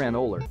 Kastner and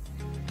Oehler.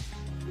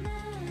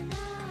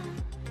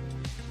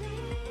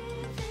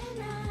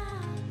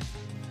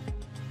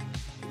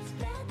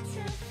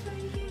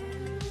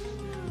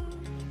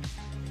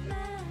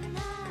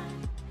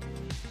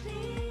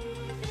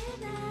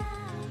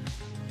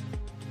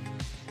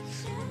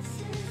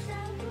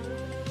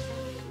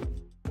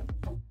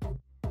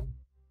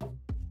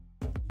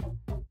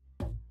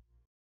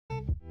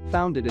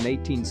 Founded in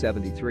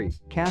 1873,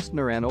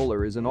 Kastner and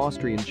Oehler is an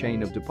Austrian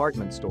chain of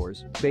department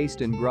stores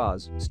based in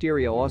Graz,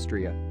 Styria,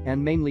 Austria,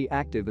 and mainly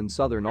active in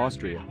southern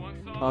Austria.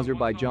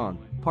 Azerbaijan,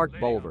 Park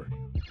Bulvar.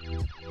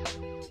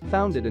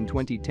 Founded in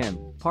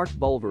 2010, Park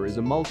Bulvar is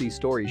a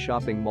multi-story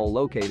shopping mall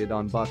located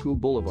on Baku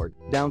Boulevard,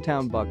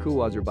 downtown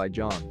Baku,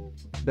 Azerbaijan.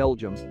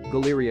 Belgium,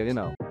 Galeria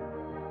Inno.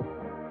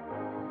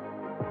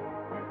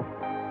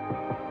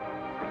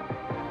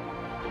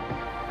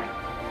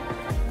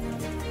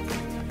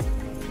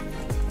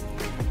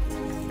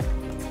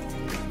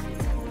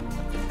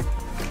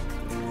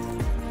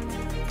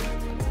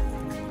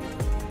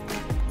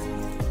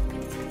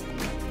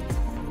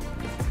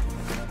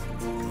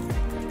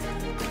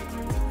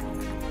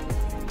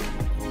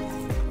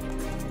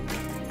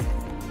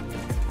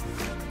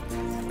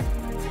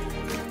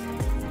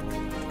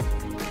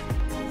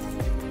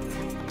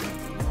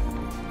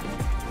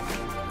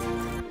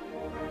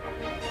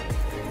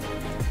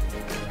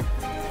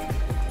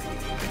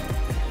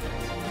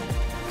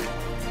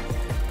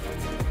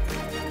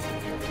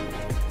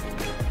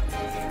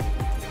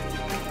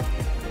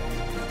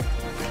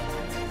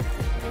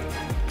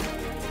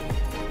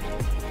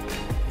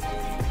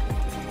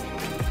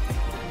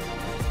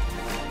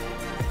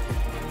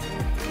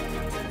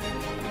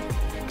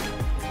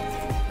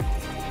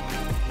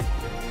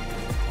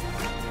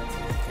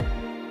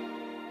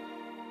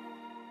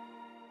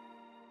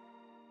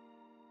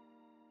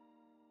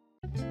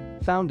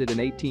 Founded in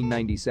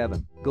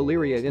 1897,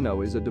 Galeria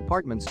Inno is a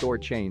department store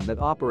chain that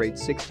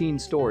operates 16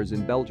 stores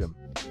in Belgium.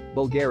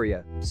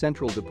 Bulgaria,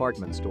 Central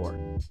Department Store.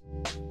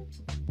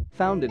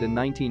 Founded in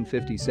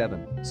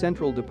 1957,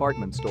 Central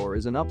Department Store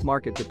is an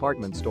upmarket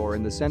department store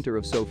in the center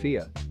of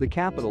Sofia, the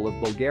capital of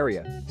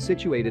Bulgaria,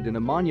 situated in a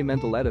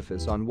monumental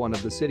edifice on one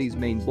of the city's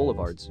main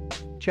boulevards.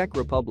 Czech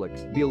Republic,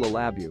 Bílá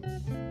Labu.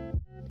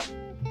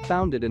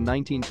 Founded in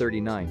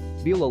 1939,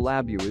 Bílá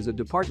Labu is a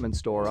department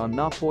store on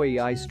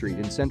Nápoly Street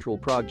in central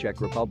Prague,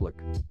 Czech Republic.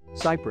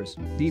 Cyprus,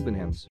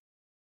 Debenhams.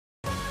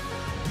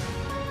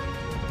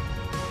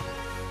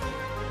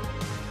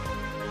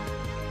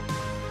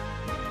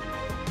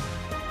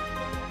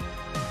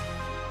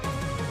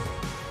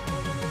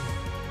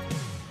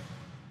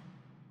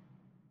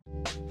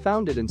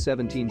 Founded in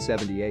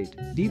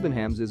 1778,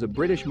 Debenhams is a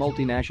British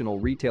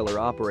multinational retailer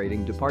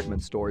operating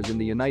department stores in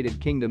the United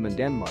Kingdom and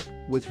Denmark,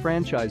 with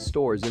franchise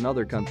stores in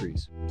other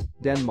countries.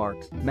 Denmark,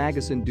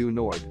 Magasin du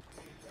Nord.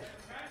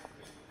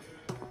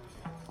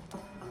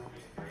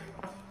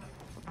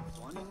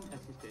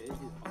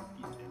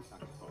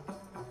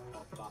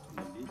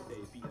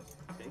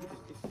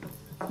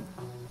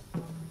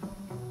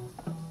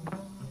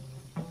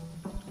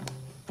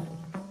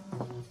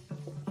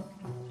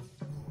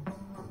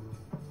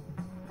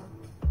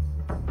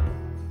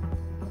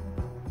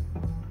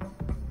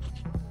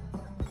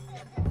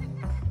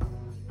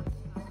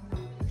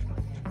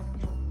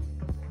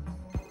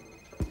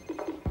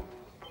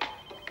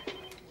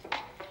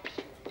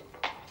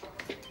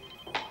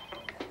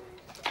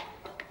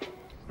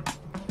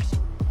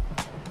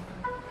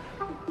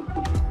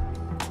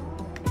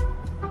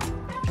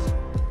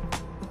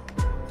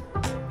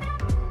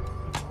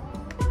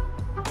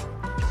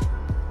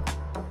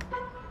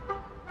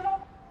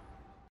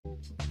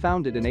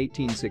 Founded in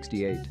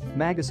 1868,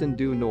 Magasin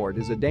du Nord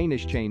is a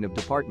Danish chain of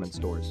department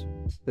stores.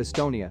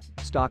 Estonia,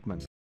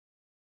 Stockmann.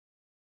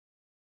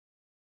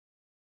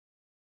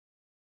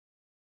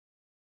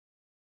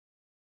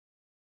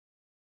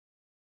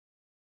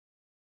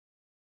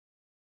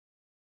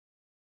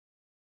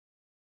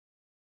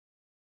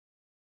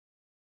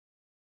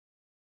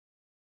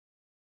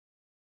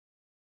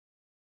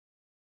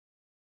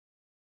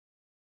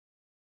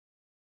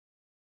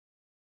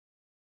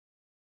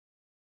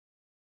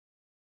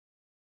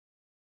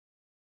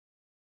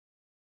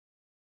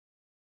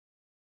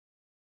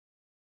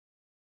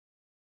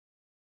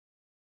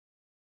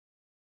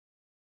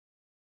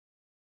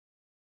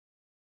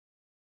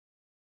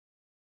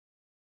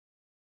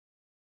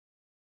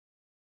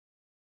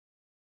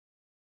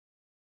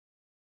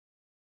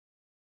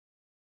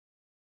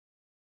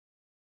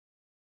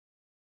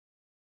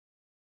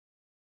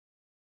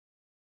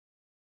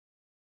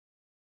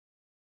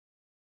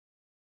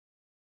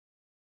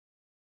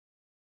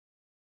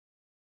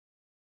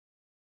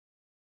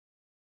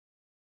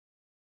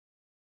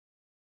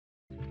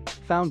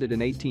 Founded in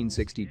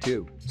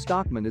 1862,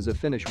 Stockman is a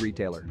Finnish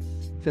retailer.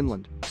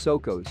 Finland,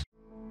 Sokos.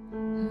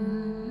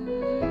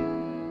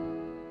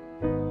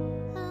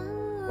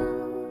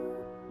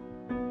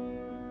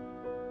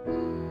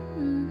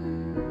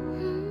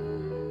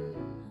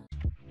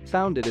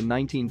 Founded in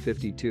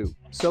 1952,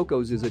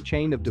 Sokos is a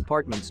chain of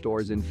department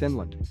stores in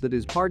Finland that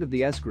is part of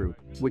the S Group,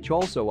 which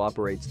also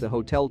operates the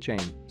hotel chain,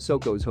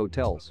 Sokos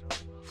Hotels.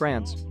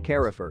 France,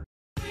 Carrefour.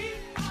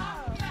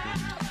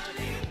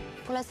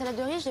 Pour la salade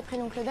de riz, j'ai pris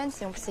l'oncle Ben,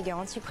 c'est en plus c'est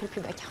garanti prix le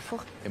plus bas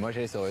Carrefour. Et moi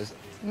j'ai les soreuses.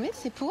 Mais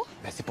c'est pour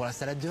C'est pour la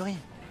salade de riz.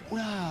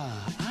 Oula,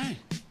 ouais.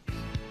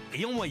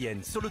 Et en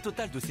moyenne, sur le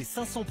total de ces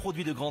 500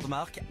 produits de grande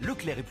marque,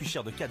 Leclerc est plus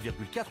cher de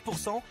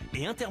 4,4%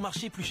 et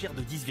Intermarché plus cher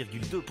de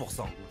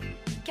 10,2%.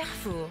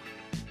 Carrefour.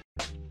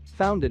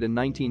 Founded in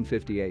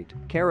 1958,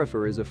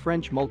 Carrefour is a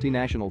French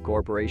multinational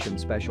corporation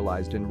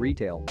specialized in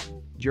retail.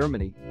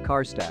 Germany,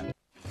 Karstadt.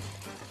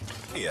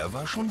 Er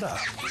war schon da.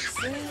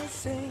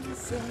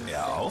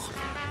 Er auch?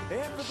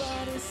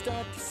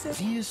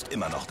 Sie ist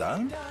immer noch da?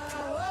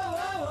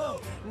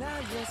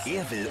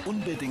 Er will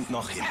unbedingt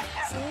noch hin.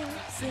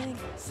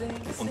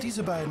 Und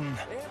diese beiden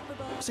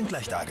sind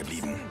gleich da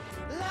geblieben.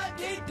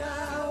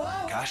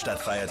 Karstadt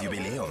feiert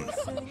Jubiläum.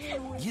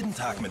 Jeden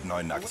Tag mit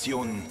neuen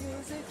Aktionen,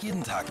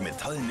 jeden Tag mit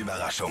tollen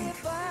Überraschungen.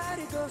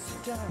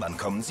 Wann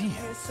kommen Sie?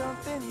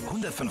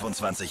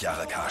 125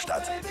 Jahre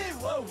Karstadt.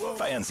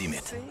 Feiern Sie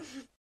mit.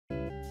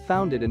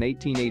 Founded in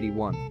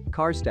 1881,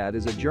 Karstadt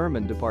is a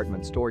German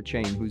department store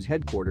chain whose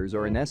headquarters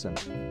are in Essen,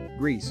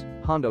 Greece,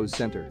 Hondo's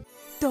Center.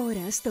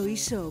 Τώρα στο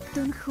e-shop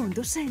των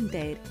Hondo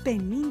Center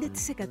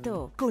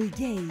 50%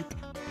 Colgate,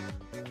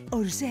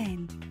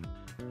 Orzen,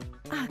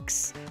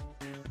 Axe,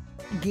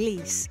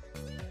 Gliss,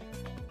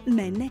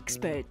 Men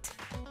Expert,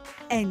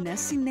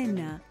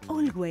 1+1,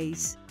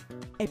 Always.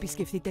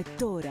 Επισκεφτείτε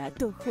τώρα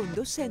το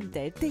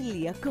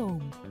hondocenter.com.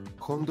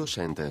 Hondo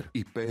Center,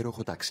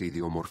 υπέροχο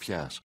ταξίδι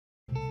ομορφιάς.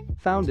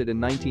 Founded in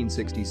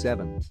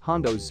 1967,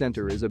 Hondo's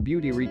Center is a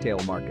beauty retail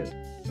market.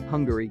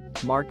 Hungary,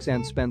 Marks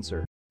 &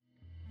 Spencer.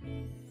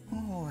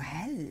 Oh,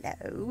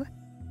 hello.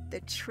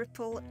 The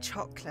triple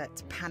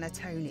chocolate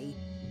panettone.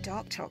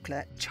 Dark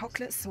chocolate,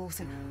 chocolate sauce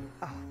and...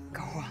 Oh,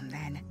 go on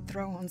then.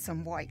 Throw on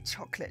some white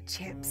chocolate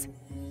chips.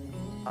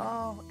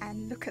 Oh,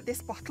 and look at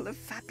this bottle of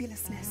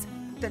fabulousness.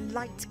 The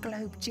Light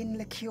Globe Gin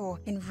Liqueur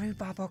in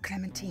rhubarb or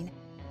clementine.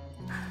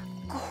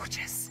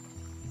 Gorgeous.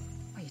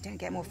 Oh, you don't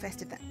get more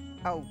festive than...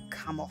 Oh,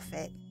 come off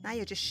it. Now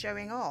you're just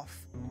showing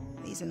off.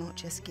 These are not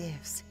just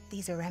gifts.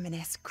 These are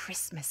M&S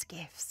Christmas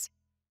gifts.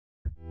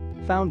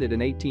 Founded in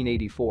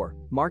 1884,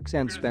 Marks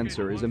 &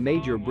 Spencer is a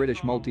major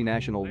British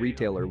multinational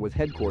retailer with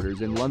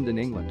headquarters in London,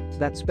 England,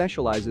 that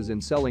specializes in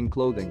selling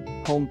clothing,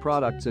 home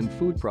products and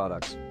food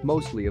products,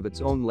 mostly of its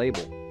own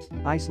label.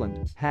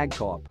 Iceland,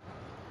 Hagkaup.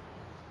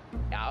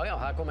 Já,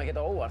 það kom ekkert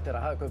á óvart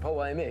þegar Hagkaup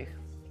hóaði mig.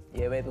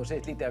 Ég veit nú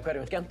sitt lítið af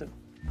hverjum skemmtum.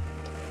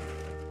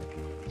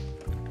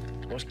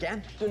 Og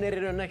skemmtun í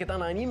raun ekkert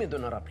annað en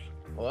ímyndunarafl.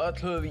 Og öll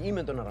höfum við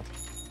ímyndunarafl.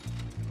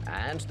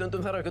 En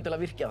stundum þarf eitthvað til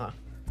að virkja það.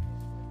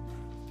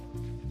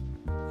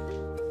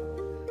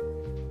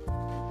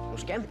 Og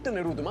skemmtun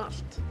út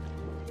allt.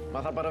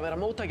 Maður þarf bara að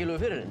vera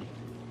móttækilegur fyrir henni.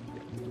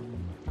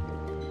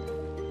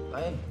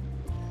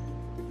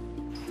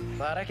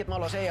 Það ekkert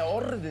mál að segja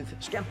orðið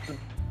skemmtun.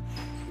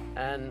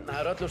 En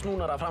það öllu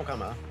snúnara að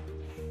framkvæma það.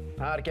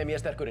 Þar kem ég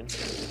sterkur inn.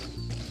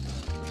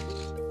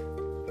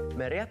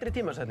 Með réttri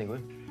tímasetningu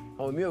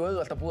þá mjög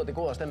auðvelt að búa til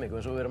góða stemmingu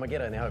eins og við erum að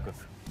gera hérna í Hagkaup.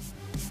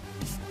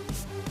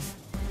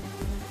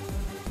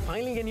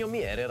 Pælingin hjá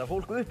mér að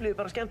fólk upplifir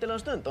bara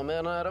skemmtilega stund á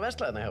meðan það að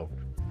versla hérna hjá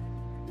okkur.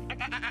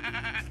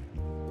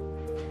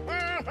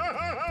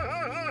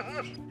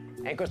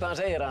 Einhvers staðar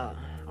segir að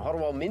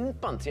horfa á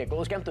myndband sé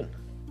góð skemmtun.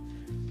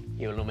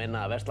 Ég vil nú minna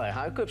að versla í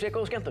Hagkaup sé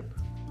góð skemmtun.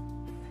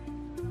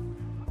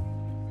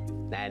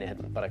 Nei,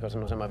 þetta bara eitthvað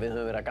sem við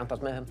höfum verið að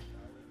gantast með þeim.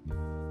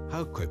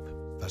 Hagkaup,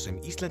 þar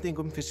sem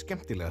Íslendingum finnst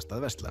skemmtilegast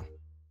að versla.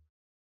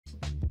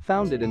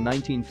 Founded in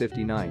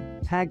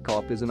 1959,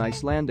 Hagkaup is an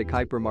Icelandic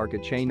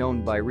hypermarket chain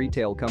owned by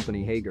retail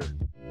company Hager.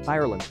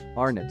 Ireland,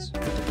 Arnott's.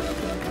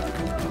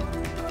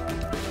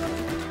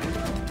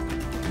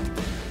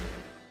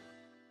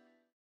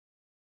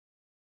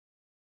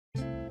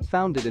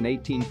 Founded in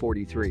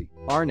 1843,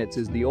 Arnott's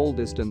is the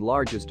oldest and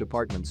largest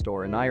department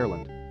store in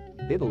Ireland.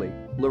 Italy,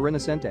 La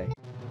Rinascente.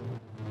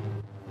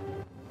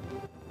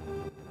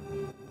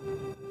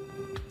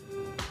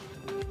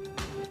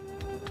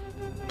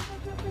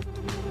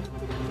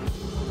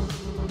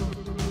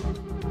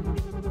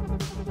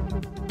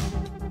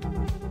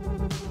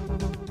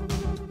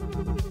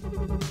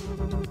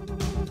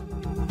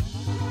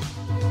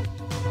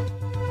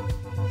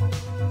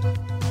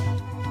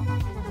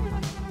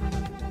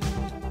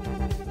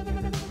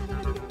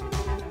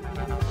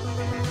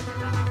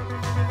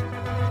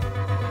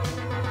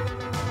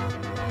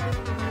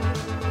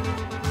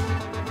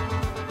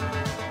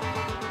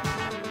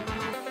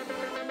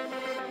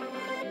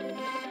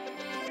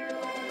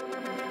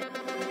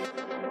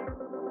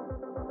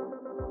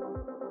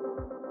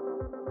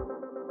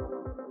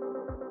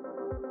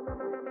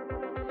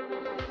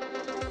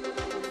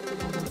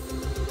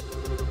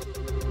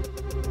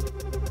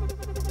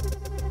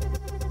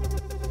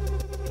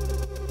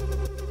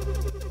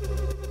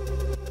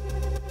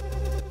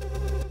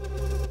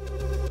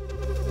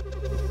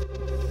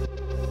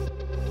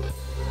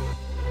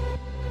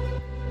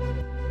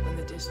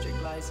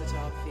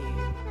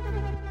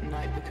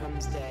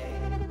 becomes day,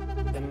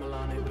 then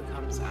Milano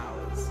becomes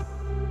ours.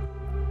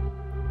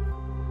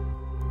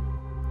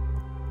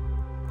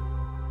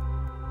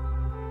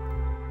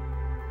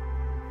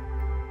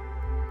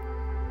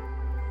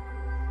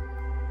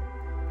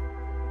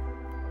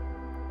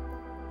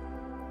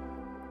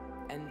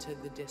 Enter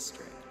the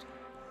district.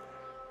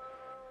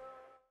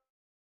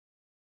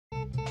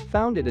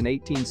 Founded in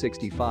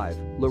 1865,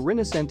 La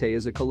Rinascente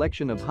is a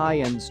collection of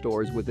high-end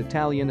stores with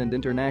Italian and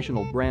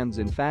international brands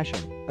in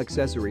fashion,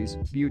 accessories,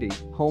 beauty,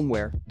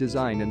 homeware,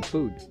 design and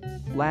food.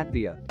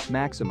 Latvia,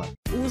 Maxima.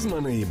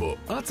 Uzmanību!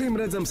 Acīm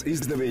redzams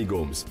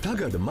izdevīgums.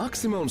 Tagad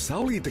Maxima un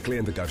Saulīte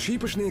klienta karšu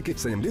īpašnieki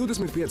saņem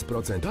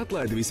 25%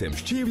 atlaidi visiem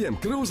šķīvjiem,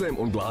 krūzēm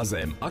un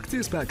glāzēm.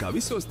 Akcijas spēkā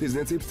visos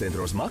tirdzniecības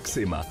centros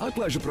Maxima.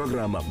 Atlaižu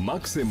programma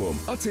Maximum.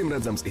 Acīm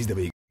redzams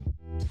izdevīgi.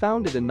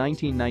 Founded in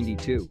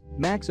 1992,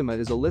 Maxima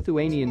is a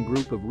Lithuanian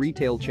group of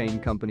retail chain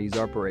companies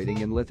operating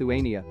in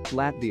Lithuania,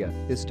 Latvia,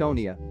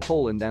 Estonia,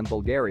 Poland and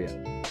Bulgaria.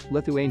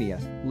 Lithuania,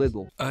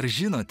 Lidl. Ar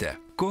žinote,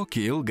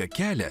 kokį ilgą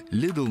kelią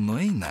Lidl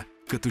nueina,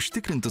 kad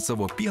užtikrintų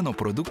savo pieno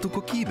produktų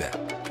kokybę?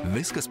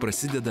 Viskas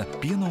prasideda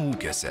pieno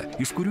ūkiuose,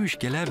 iš kurių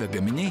iškeliavę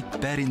gaminiai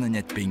pereina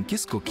net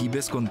 5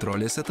 kokybės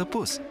kontrolės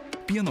etapus.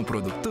 Pieno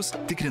produktus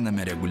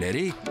tikriname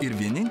reguliariai ir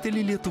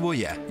vienintelį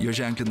Lietuvoje jo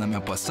ženkliname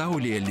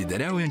pasaulyje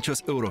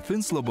lyderiaujančios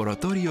Eurofins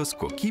laboratorijos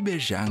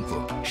kokybės ženklu.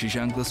 Šis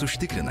ženklas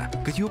užtikrina,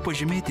 kad juo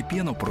pažymėti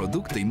pieno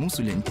produktai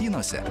mūsų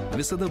lentynose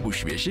visada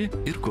bus švieži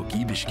ir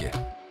kokybiški.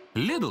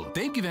 Lidl,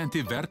 taip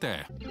gyventi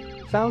verta.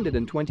 Founded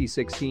in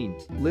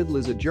 2016, Lidl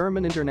is a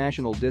German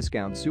international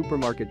discount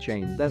supermarket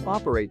chain that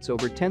operates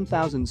over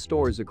 10,000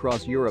 stores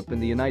across Europe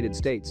and the United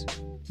States.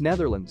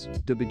 Netherlands,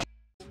 De Bijenkorf.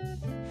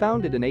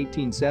 Founded in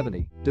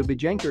 1870, De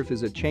Bijenkorf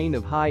is a chain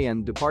of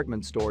high-end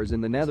department stores in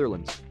the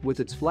Netherlands, with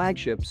its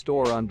flagship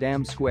store on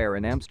Dam Square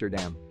in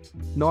Amsterdam.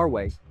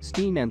 Norway,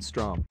 Steen and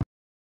Strom.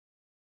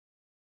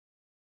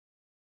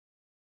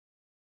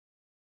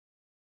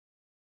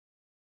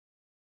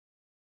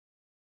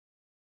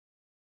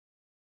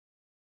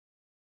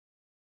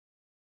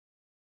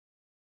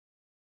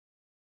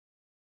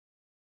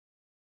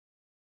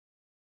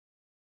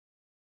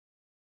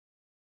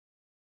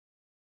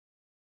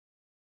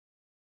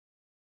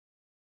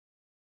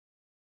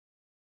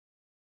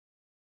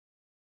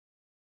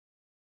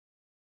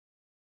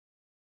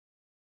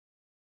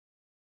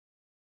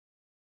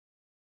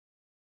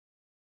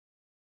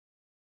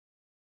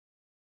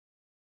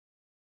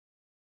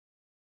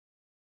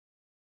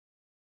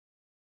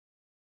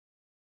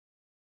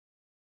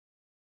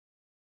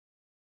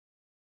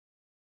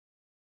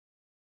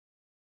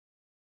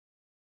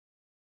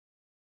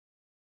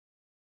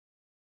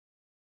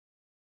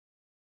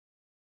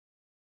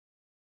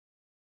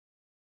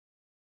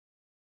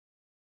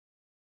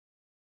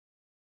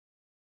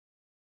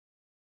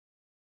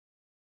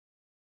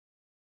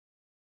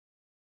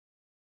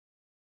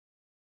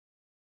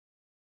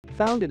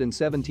 Founded in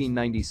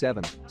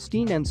 1797,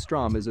 Steen &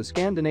 Strom is a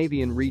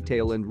Scandinavian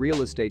retail and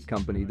real estate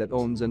company that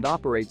owns and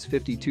operates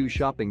 52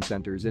 shopping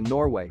centers in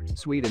Norway,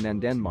 Sweden and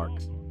Denmark.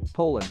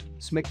 Poland,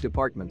 Smyk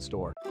department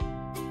store.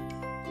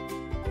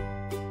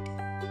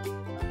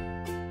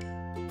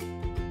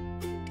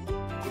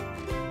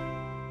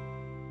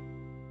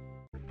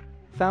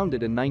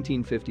 Founded in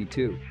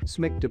 1952,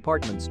 Smyk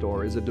department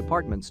store is a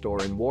department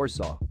store in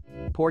Warsaw,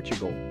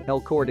 Portugal,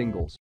 El Corte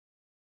Inglés.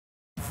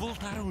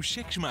 Voltaram os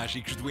cheques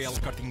mágicos do El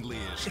Corte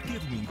Inglês. Até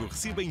domingo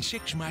recebem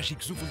cheques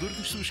mágicos o valor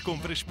das suas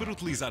compras para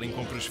utilizar em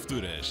compras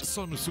futuras.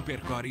 Só no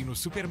Supercore e no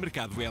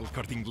supermercado El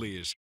Corte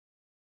Inglês.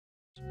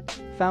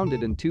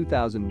 Founded in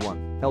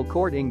 2001, El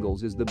Corte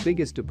Inglés is the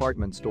biggest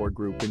department store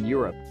group in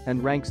Europe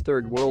and ranks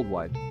 3rd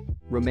worldwide.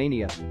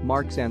 Romania,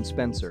 Marks &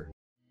 Spencer.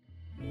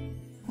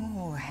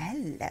 Oh,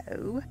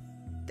 hello.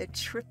 The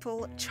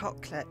triple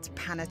chocolate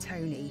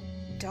panettone.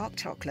 Dark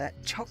chocolate,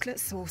 chocolate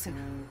sauce and...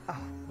 Oh,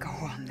 go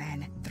on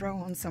then. Throw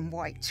on some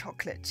white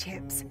chocolate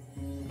chips.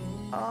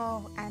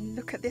 Oh, and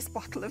look at this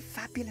bottle of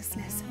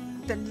fabulousness.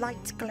 The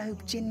Light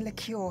Globe Gin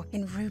Liqueur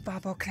in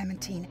rhubarb or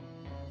clementine.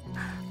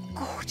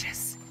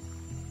 Gorgeous.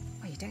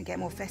 Well, you don't get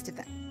more festive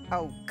than...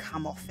 Oh,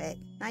 come off it.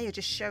 Now you're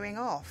just showing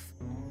off.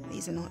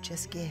 These are not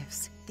just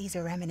gifts. These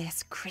are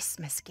M&S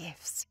Christmas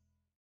gifts.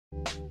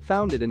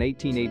 Founded in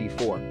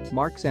 1884,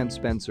 Marks &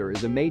 Spencer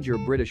is a major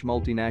British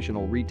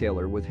multinational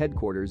retailer with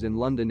headquarters in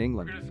London,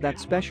 England, that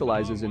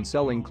specializes in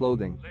selling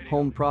clothing,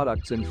 home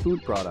products and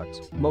food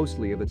products,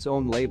 mostly of its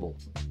own label.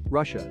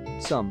 Russia,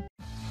 some.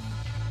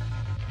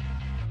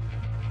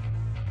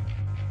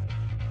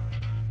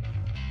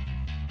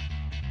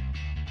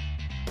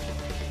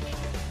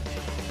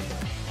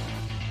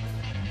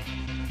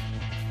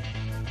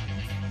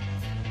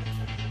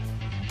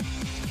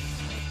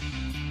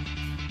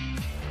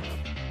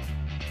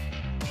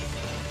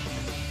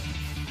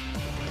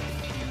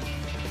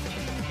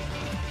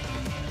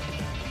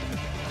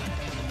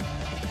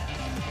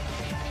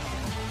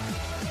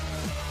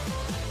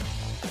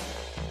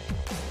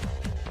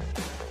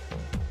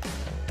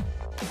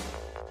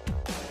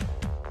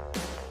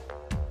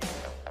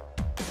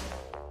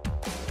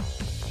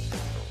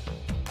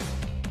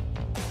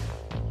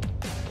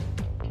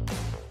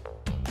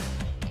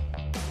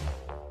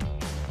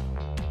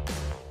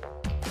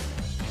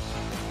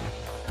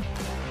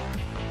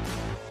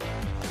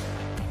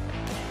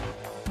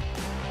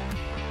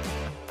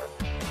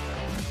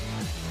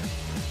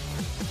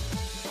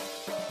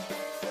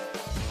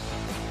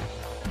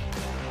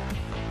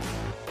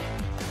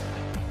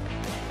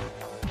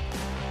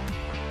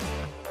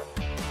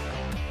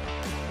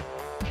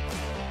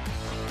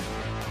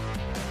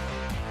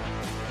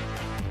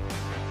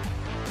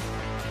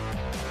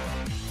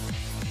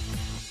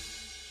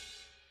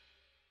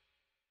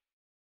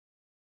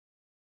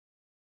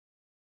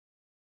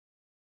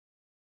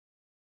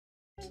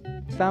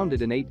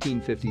 Founded in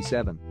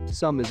 1857,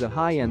 Sum is a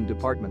high-end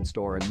department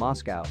store in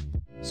Moscow,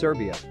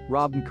 Serbia.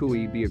 Robin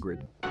Kui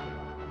Beograd.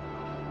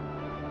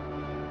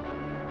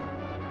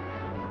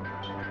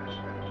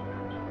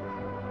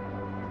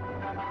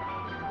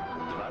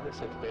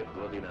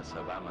 godina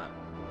sa vama,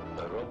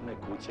 Robne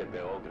kuće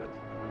Beograd.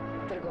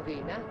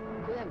 Trgovina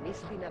koja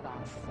misli na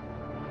vas.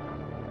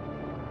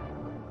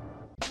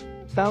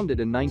 Founded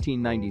in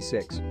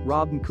 1996,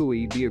 Robin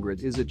Kui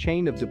Beograd is a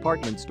chain of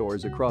department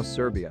stores across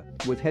Serbia,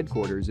 with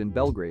headquarters in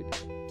Belgrade,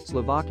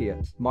 Slovakia.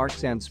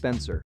 Marks &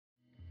 Spencer.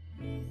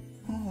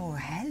 Oh,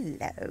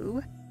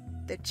 hello.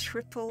 The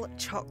triple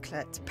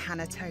chocolate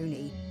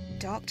panettone.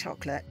 Dark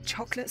chocolate,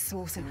 chocolate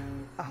sauce and...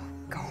 Oh,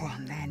 go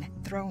on then.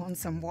 Throw on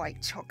some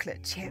white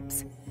chocolate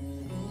chips.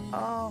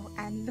 Oh,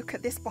 and look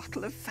at this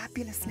bottle of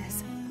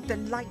fabulousness. The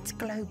Light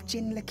Globe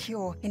Gin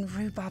Liqueur in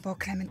rhubarb or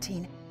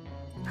clementine.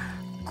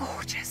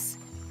 Gorgeous.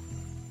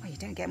 Oh, you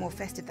don't get more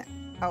festive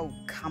than... Oh,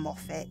 come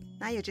off it.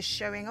 Now you're just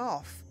showing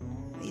off.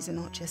 These are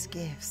not just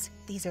gifts.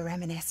 These are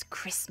M&S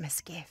Christmas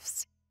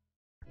gifts.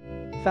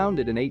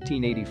 Founded in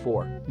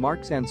 1884,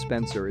 Marks &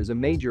 Spencer is a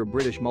major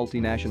British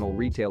multinational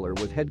retailer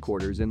with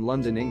headquarters in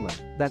London,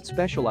 England, that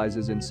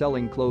specializes in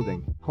selling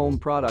clothing, home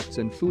products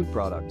and food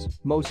products,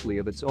 mostly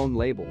of its own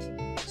label.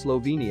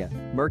 Slovenia,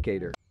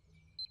 Mercator.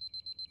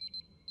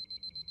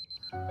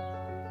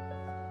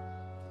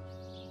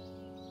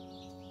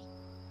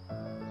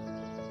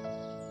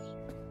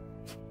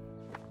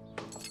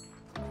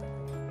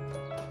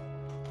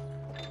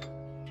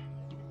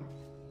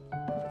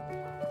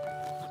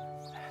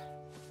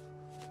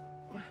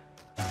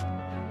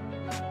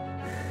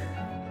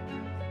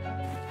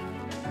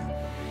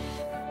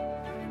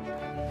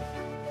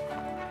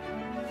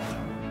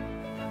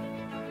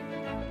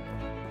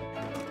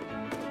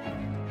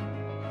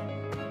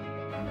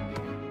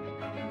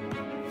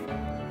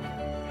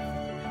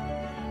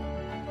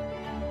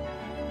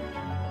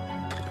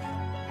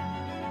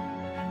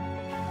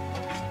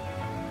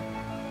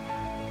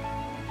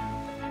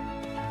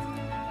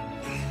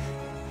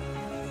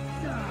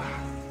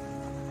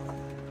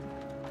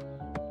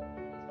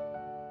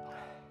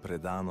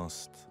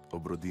 Predanost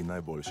obrodi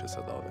najboljše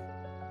sadove.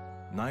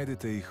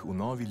 Najdete jih v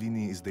novi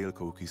liniji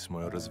izdelkov, ki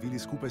smo jo razvili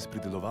skupaj s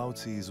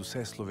pridelovalci iz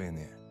vse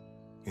Slovenije.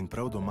 In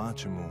prav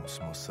domačemu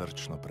smo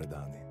srčno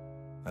predani.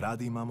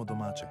 Radi imamo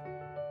domače.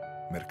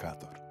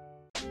 Mercator.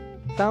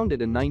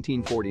 Founded in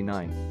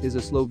 1949, is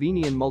a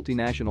Slovenian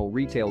multinational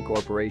retail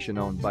corporation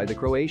owned by the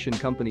Croatian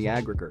company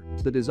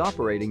Agricor that is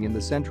operating in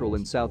the Central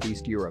and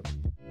Southeast Europe.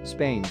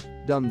 Spain,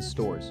 Duns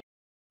Stores.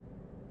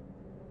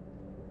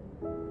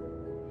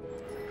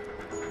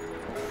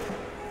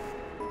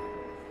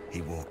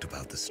 He walked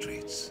about the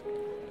streets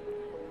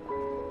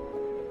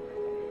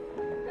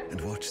and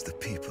watched the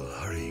people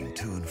hurrying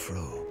to and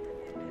fro,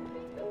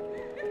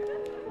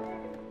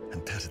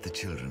 and patted the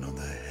children on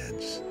their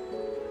heads,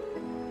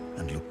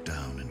 and looked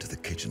down into the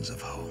kitchens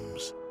of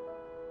homes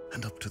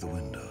and up to the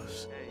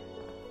windows,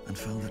 and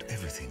found that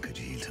everything could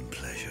yield him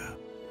pleasure.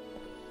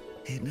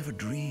 He had never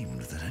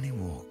dreamed that any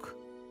walk,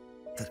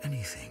 that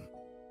anything,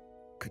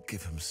 could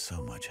give him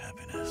so much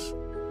happiness.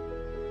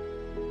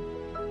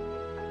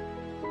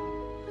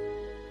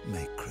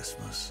 Make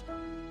Christmas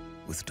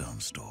with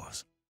Duns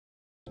Stores.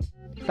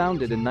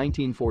 Founded in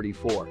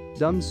 1944,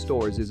 Duns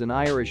Stores is an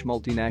Irish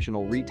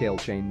multinational retail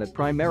chain that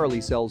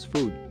primarily sells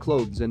food,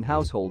 clothes and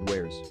household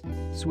wares.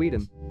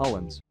 Sweden,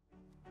 Ullens.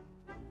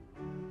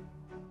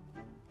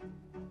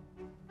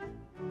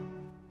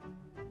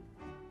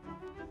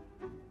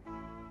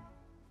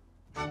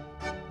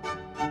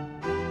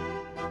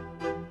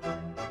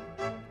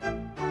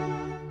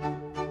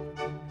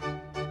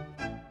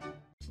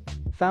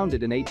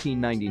 Founded in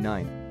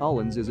 1899,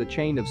 Ullens is a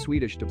chain of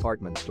Swedish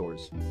department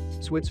stores.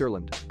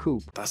 Switzerland,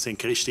 Coop. Das sind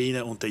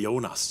Christine und der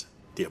Jonas.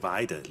 Die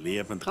beiden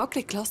lieben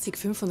Raclette Klassik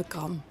 500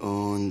 Gramm.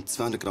 Und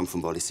 200 Gramm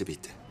vom Walliser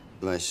bitte.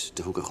 Weißt,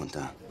 der Hugo kommt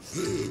auch.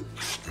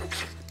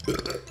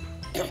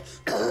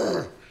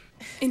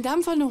 In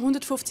dem Fall noch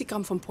 150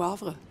 Gramm vom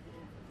Poivre.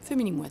 Für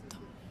meine Mutter.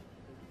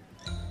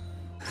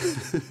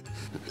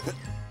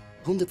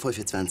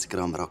 125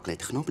 Gramm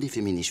Raclette Knobli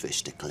für meine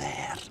Schwester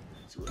Claire.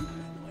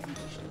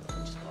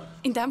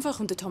 In dem Fall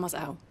kommt der Thomas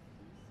auch.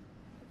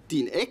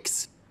 Dein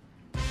Ex?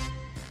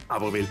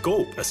 Aber weil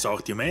Coop ein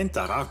Sortiment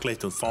an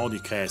Raclette und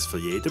Fondue-Käse für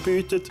jeden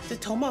bietet, der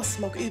Thomas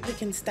mag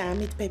übrigens den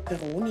mit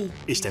Pepperoni,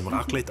 ist dem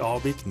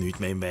Raclette-Abend nichts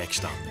mehr im Weg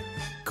gestanden.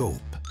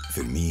 Coop,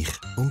 für mich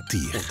und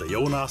dich. Und der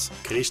Jonas,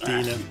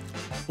 Christine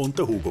und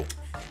der Hugo.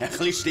 Ein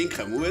bisschen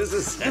stinken muss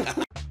es.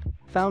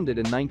 Founded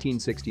in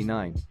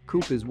 1969,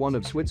 Coop is one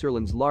of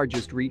Switzerland's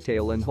largest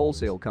retail and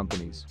wholesale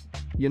companies.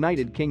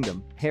 United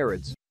Kingdom,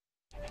 Harrods.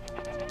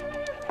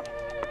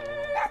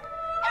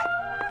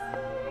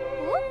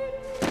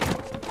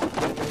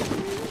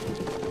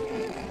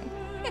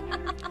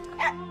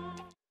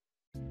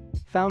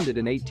 Founded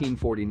in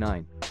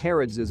 1849,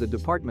 Harrods is a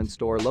department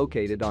store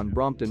located on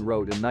Brompton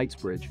Road in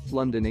Knightsbridge,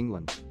 London,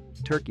 England.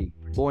 Turkey,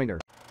 Boyner.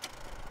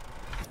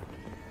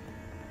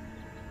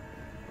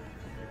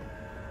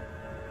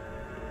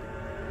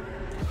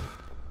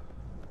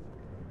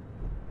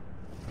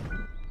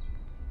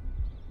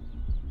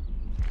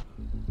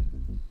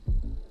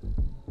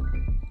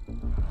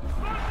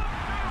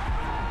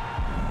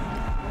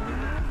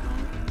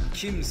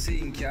 kimse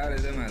inkar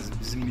edemez.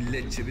 Bizim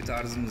milletçe bir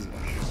tarzımız var.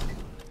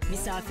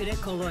 Misafire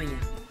kolonya.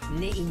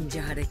 Ne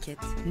ince hareket,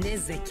 ne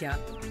zeka.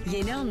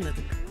 Yeni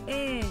anladık.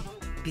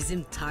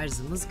 Bizim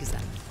tarzımız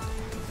güzel.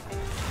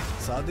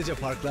 Sadece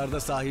parklarda,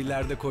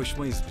 sahillerde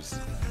koşmayız biz.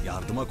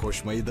 Yardıma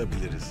koşmayı da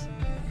biliriz.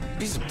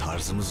 Bizim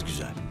tarzımız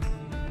güzel.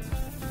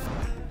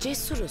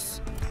 Cesuruz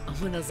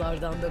ama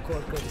nazardan da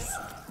korkarız.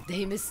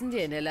 Değmesin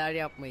diye neler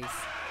yapmayız.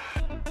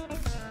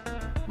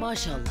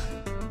 Maşallah,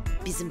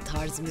 bizim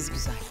tarzımız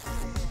güzel.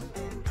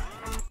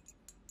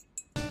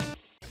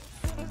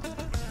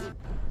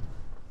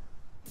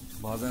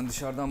 Bazen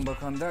dışarıdan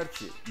bakan der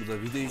ki bu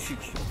da bir değişik.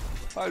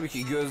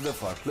 Halbuki gözde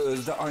farklı,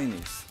 özde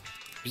aynıyız.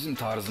 Bizim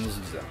tarzımız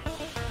güzel.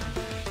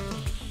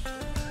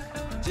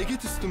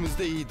 Ceket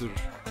üstümüzde iyi durur.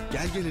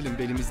 Gel gelelim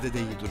belimizde de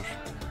iyi durur.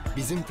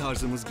 Bizim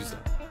tarzımız güzel.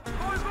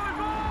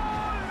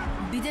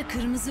 Bir de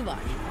kırmızı var.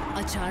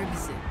 Açar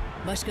bizi.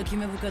 Başka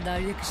kime bu kadar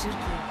yakışır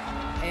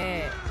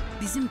ki?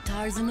 Bizim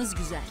tarzımız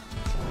güzel.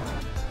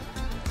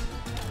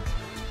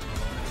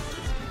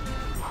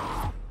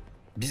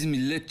 Biz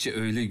milletçe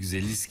öyle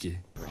güzeliz ki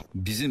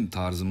bizim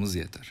tarzımız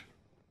yeter.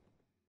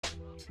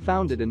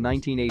 Founded in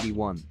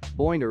 1981,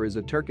 Boyner is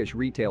a Turkish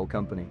retail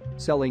company,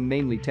 selling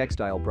mainly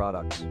textile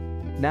products.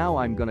 Now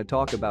I'm gonna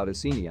talk about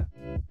Oceania,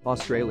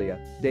 Australia,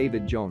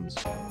 David Jones.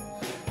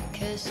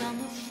 Kiss on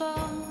the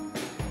phone,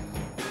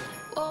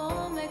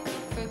 won't make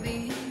up for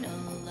being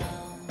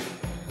alone.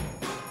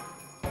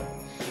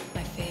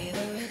 My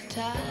favorite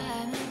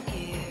time of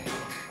year,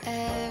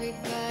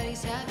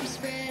 everybody's happy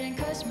spreading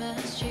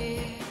Christmas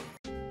cheer.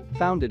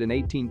 Founded in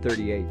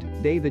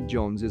 1838, David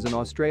Jones is an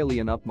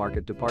Australian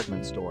upmarket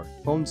department store,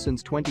 owned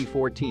since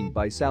 2014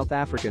 by South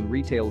African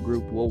retail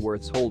group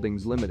Woolworths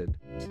Holdings Limited.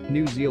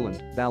 New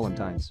Zealand,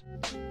 Ballantynes.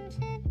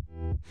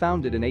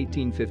 Founded in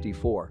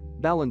 1854,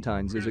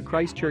 Ballantynes is a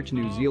Christchurch,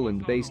 New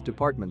Zealand-based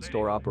department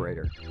store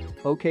operator.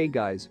 Okay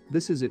guys,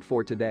 this is it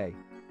for today.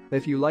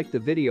 If you liked the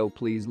video,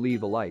 please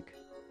leave a like.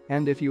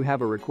 And if you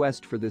have a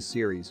request for this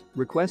series,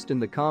 request in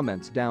the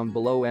comments down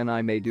below and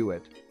I may do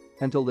it.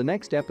 Until the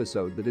next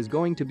episode that is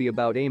going to be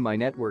about my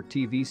network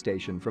TV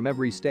station from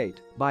every state,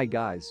 bye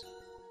guys.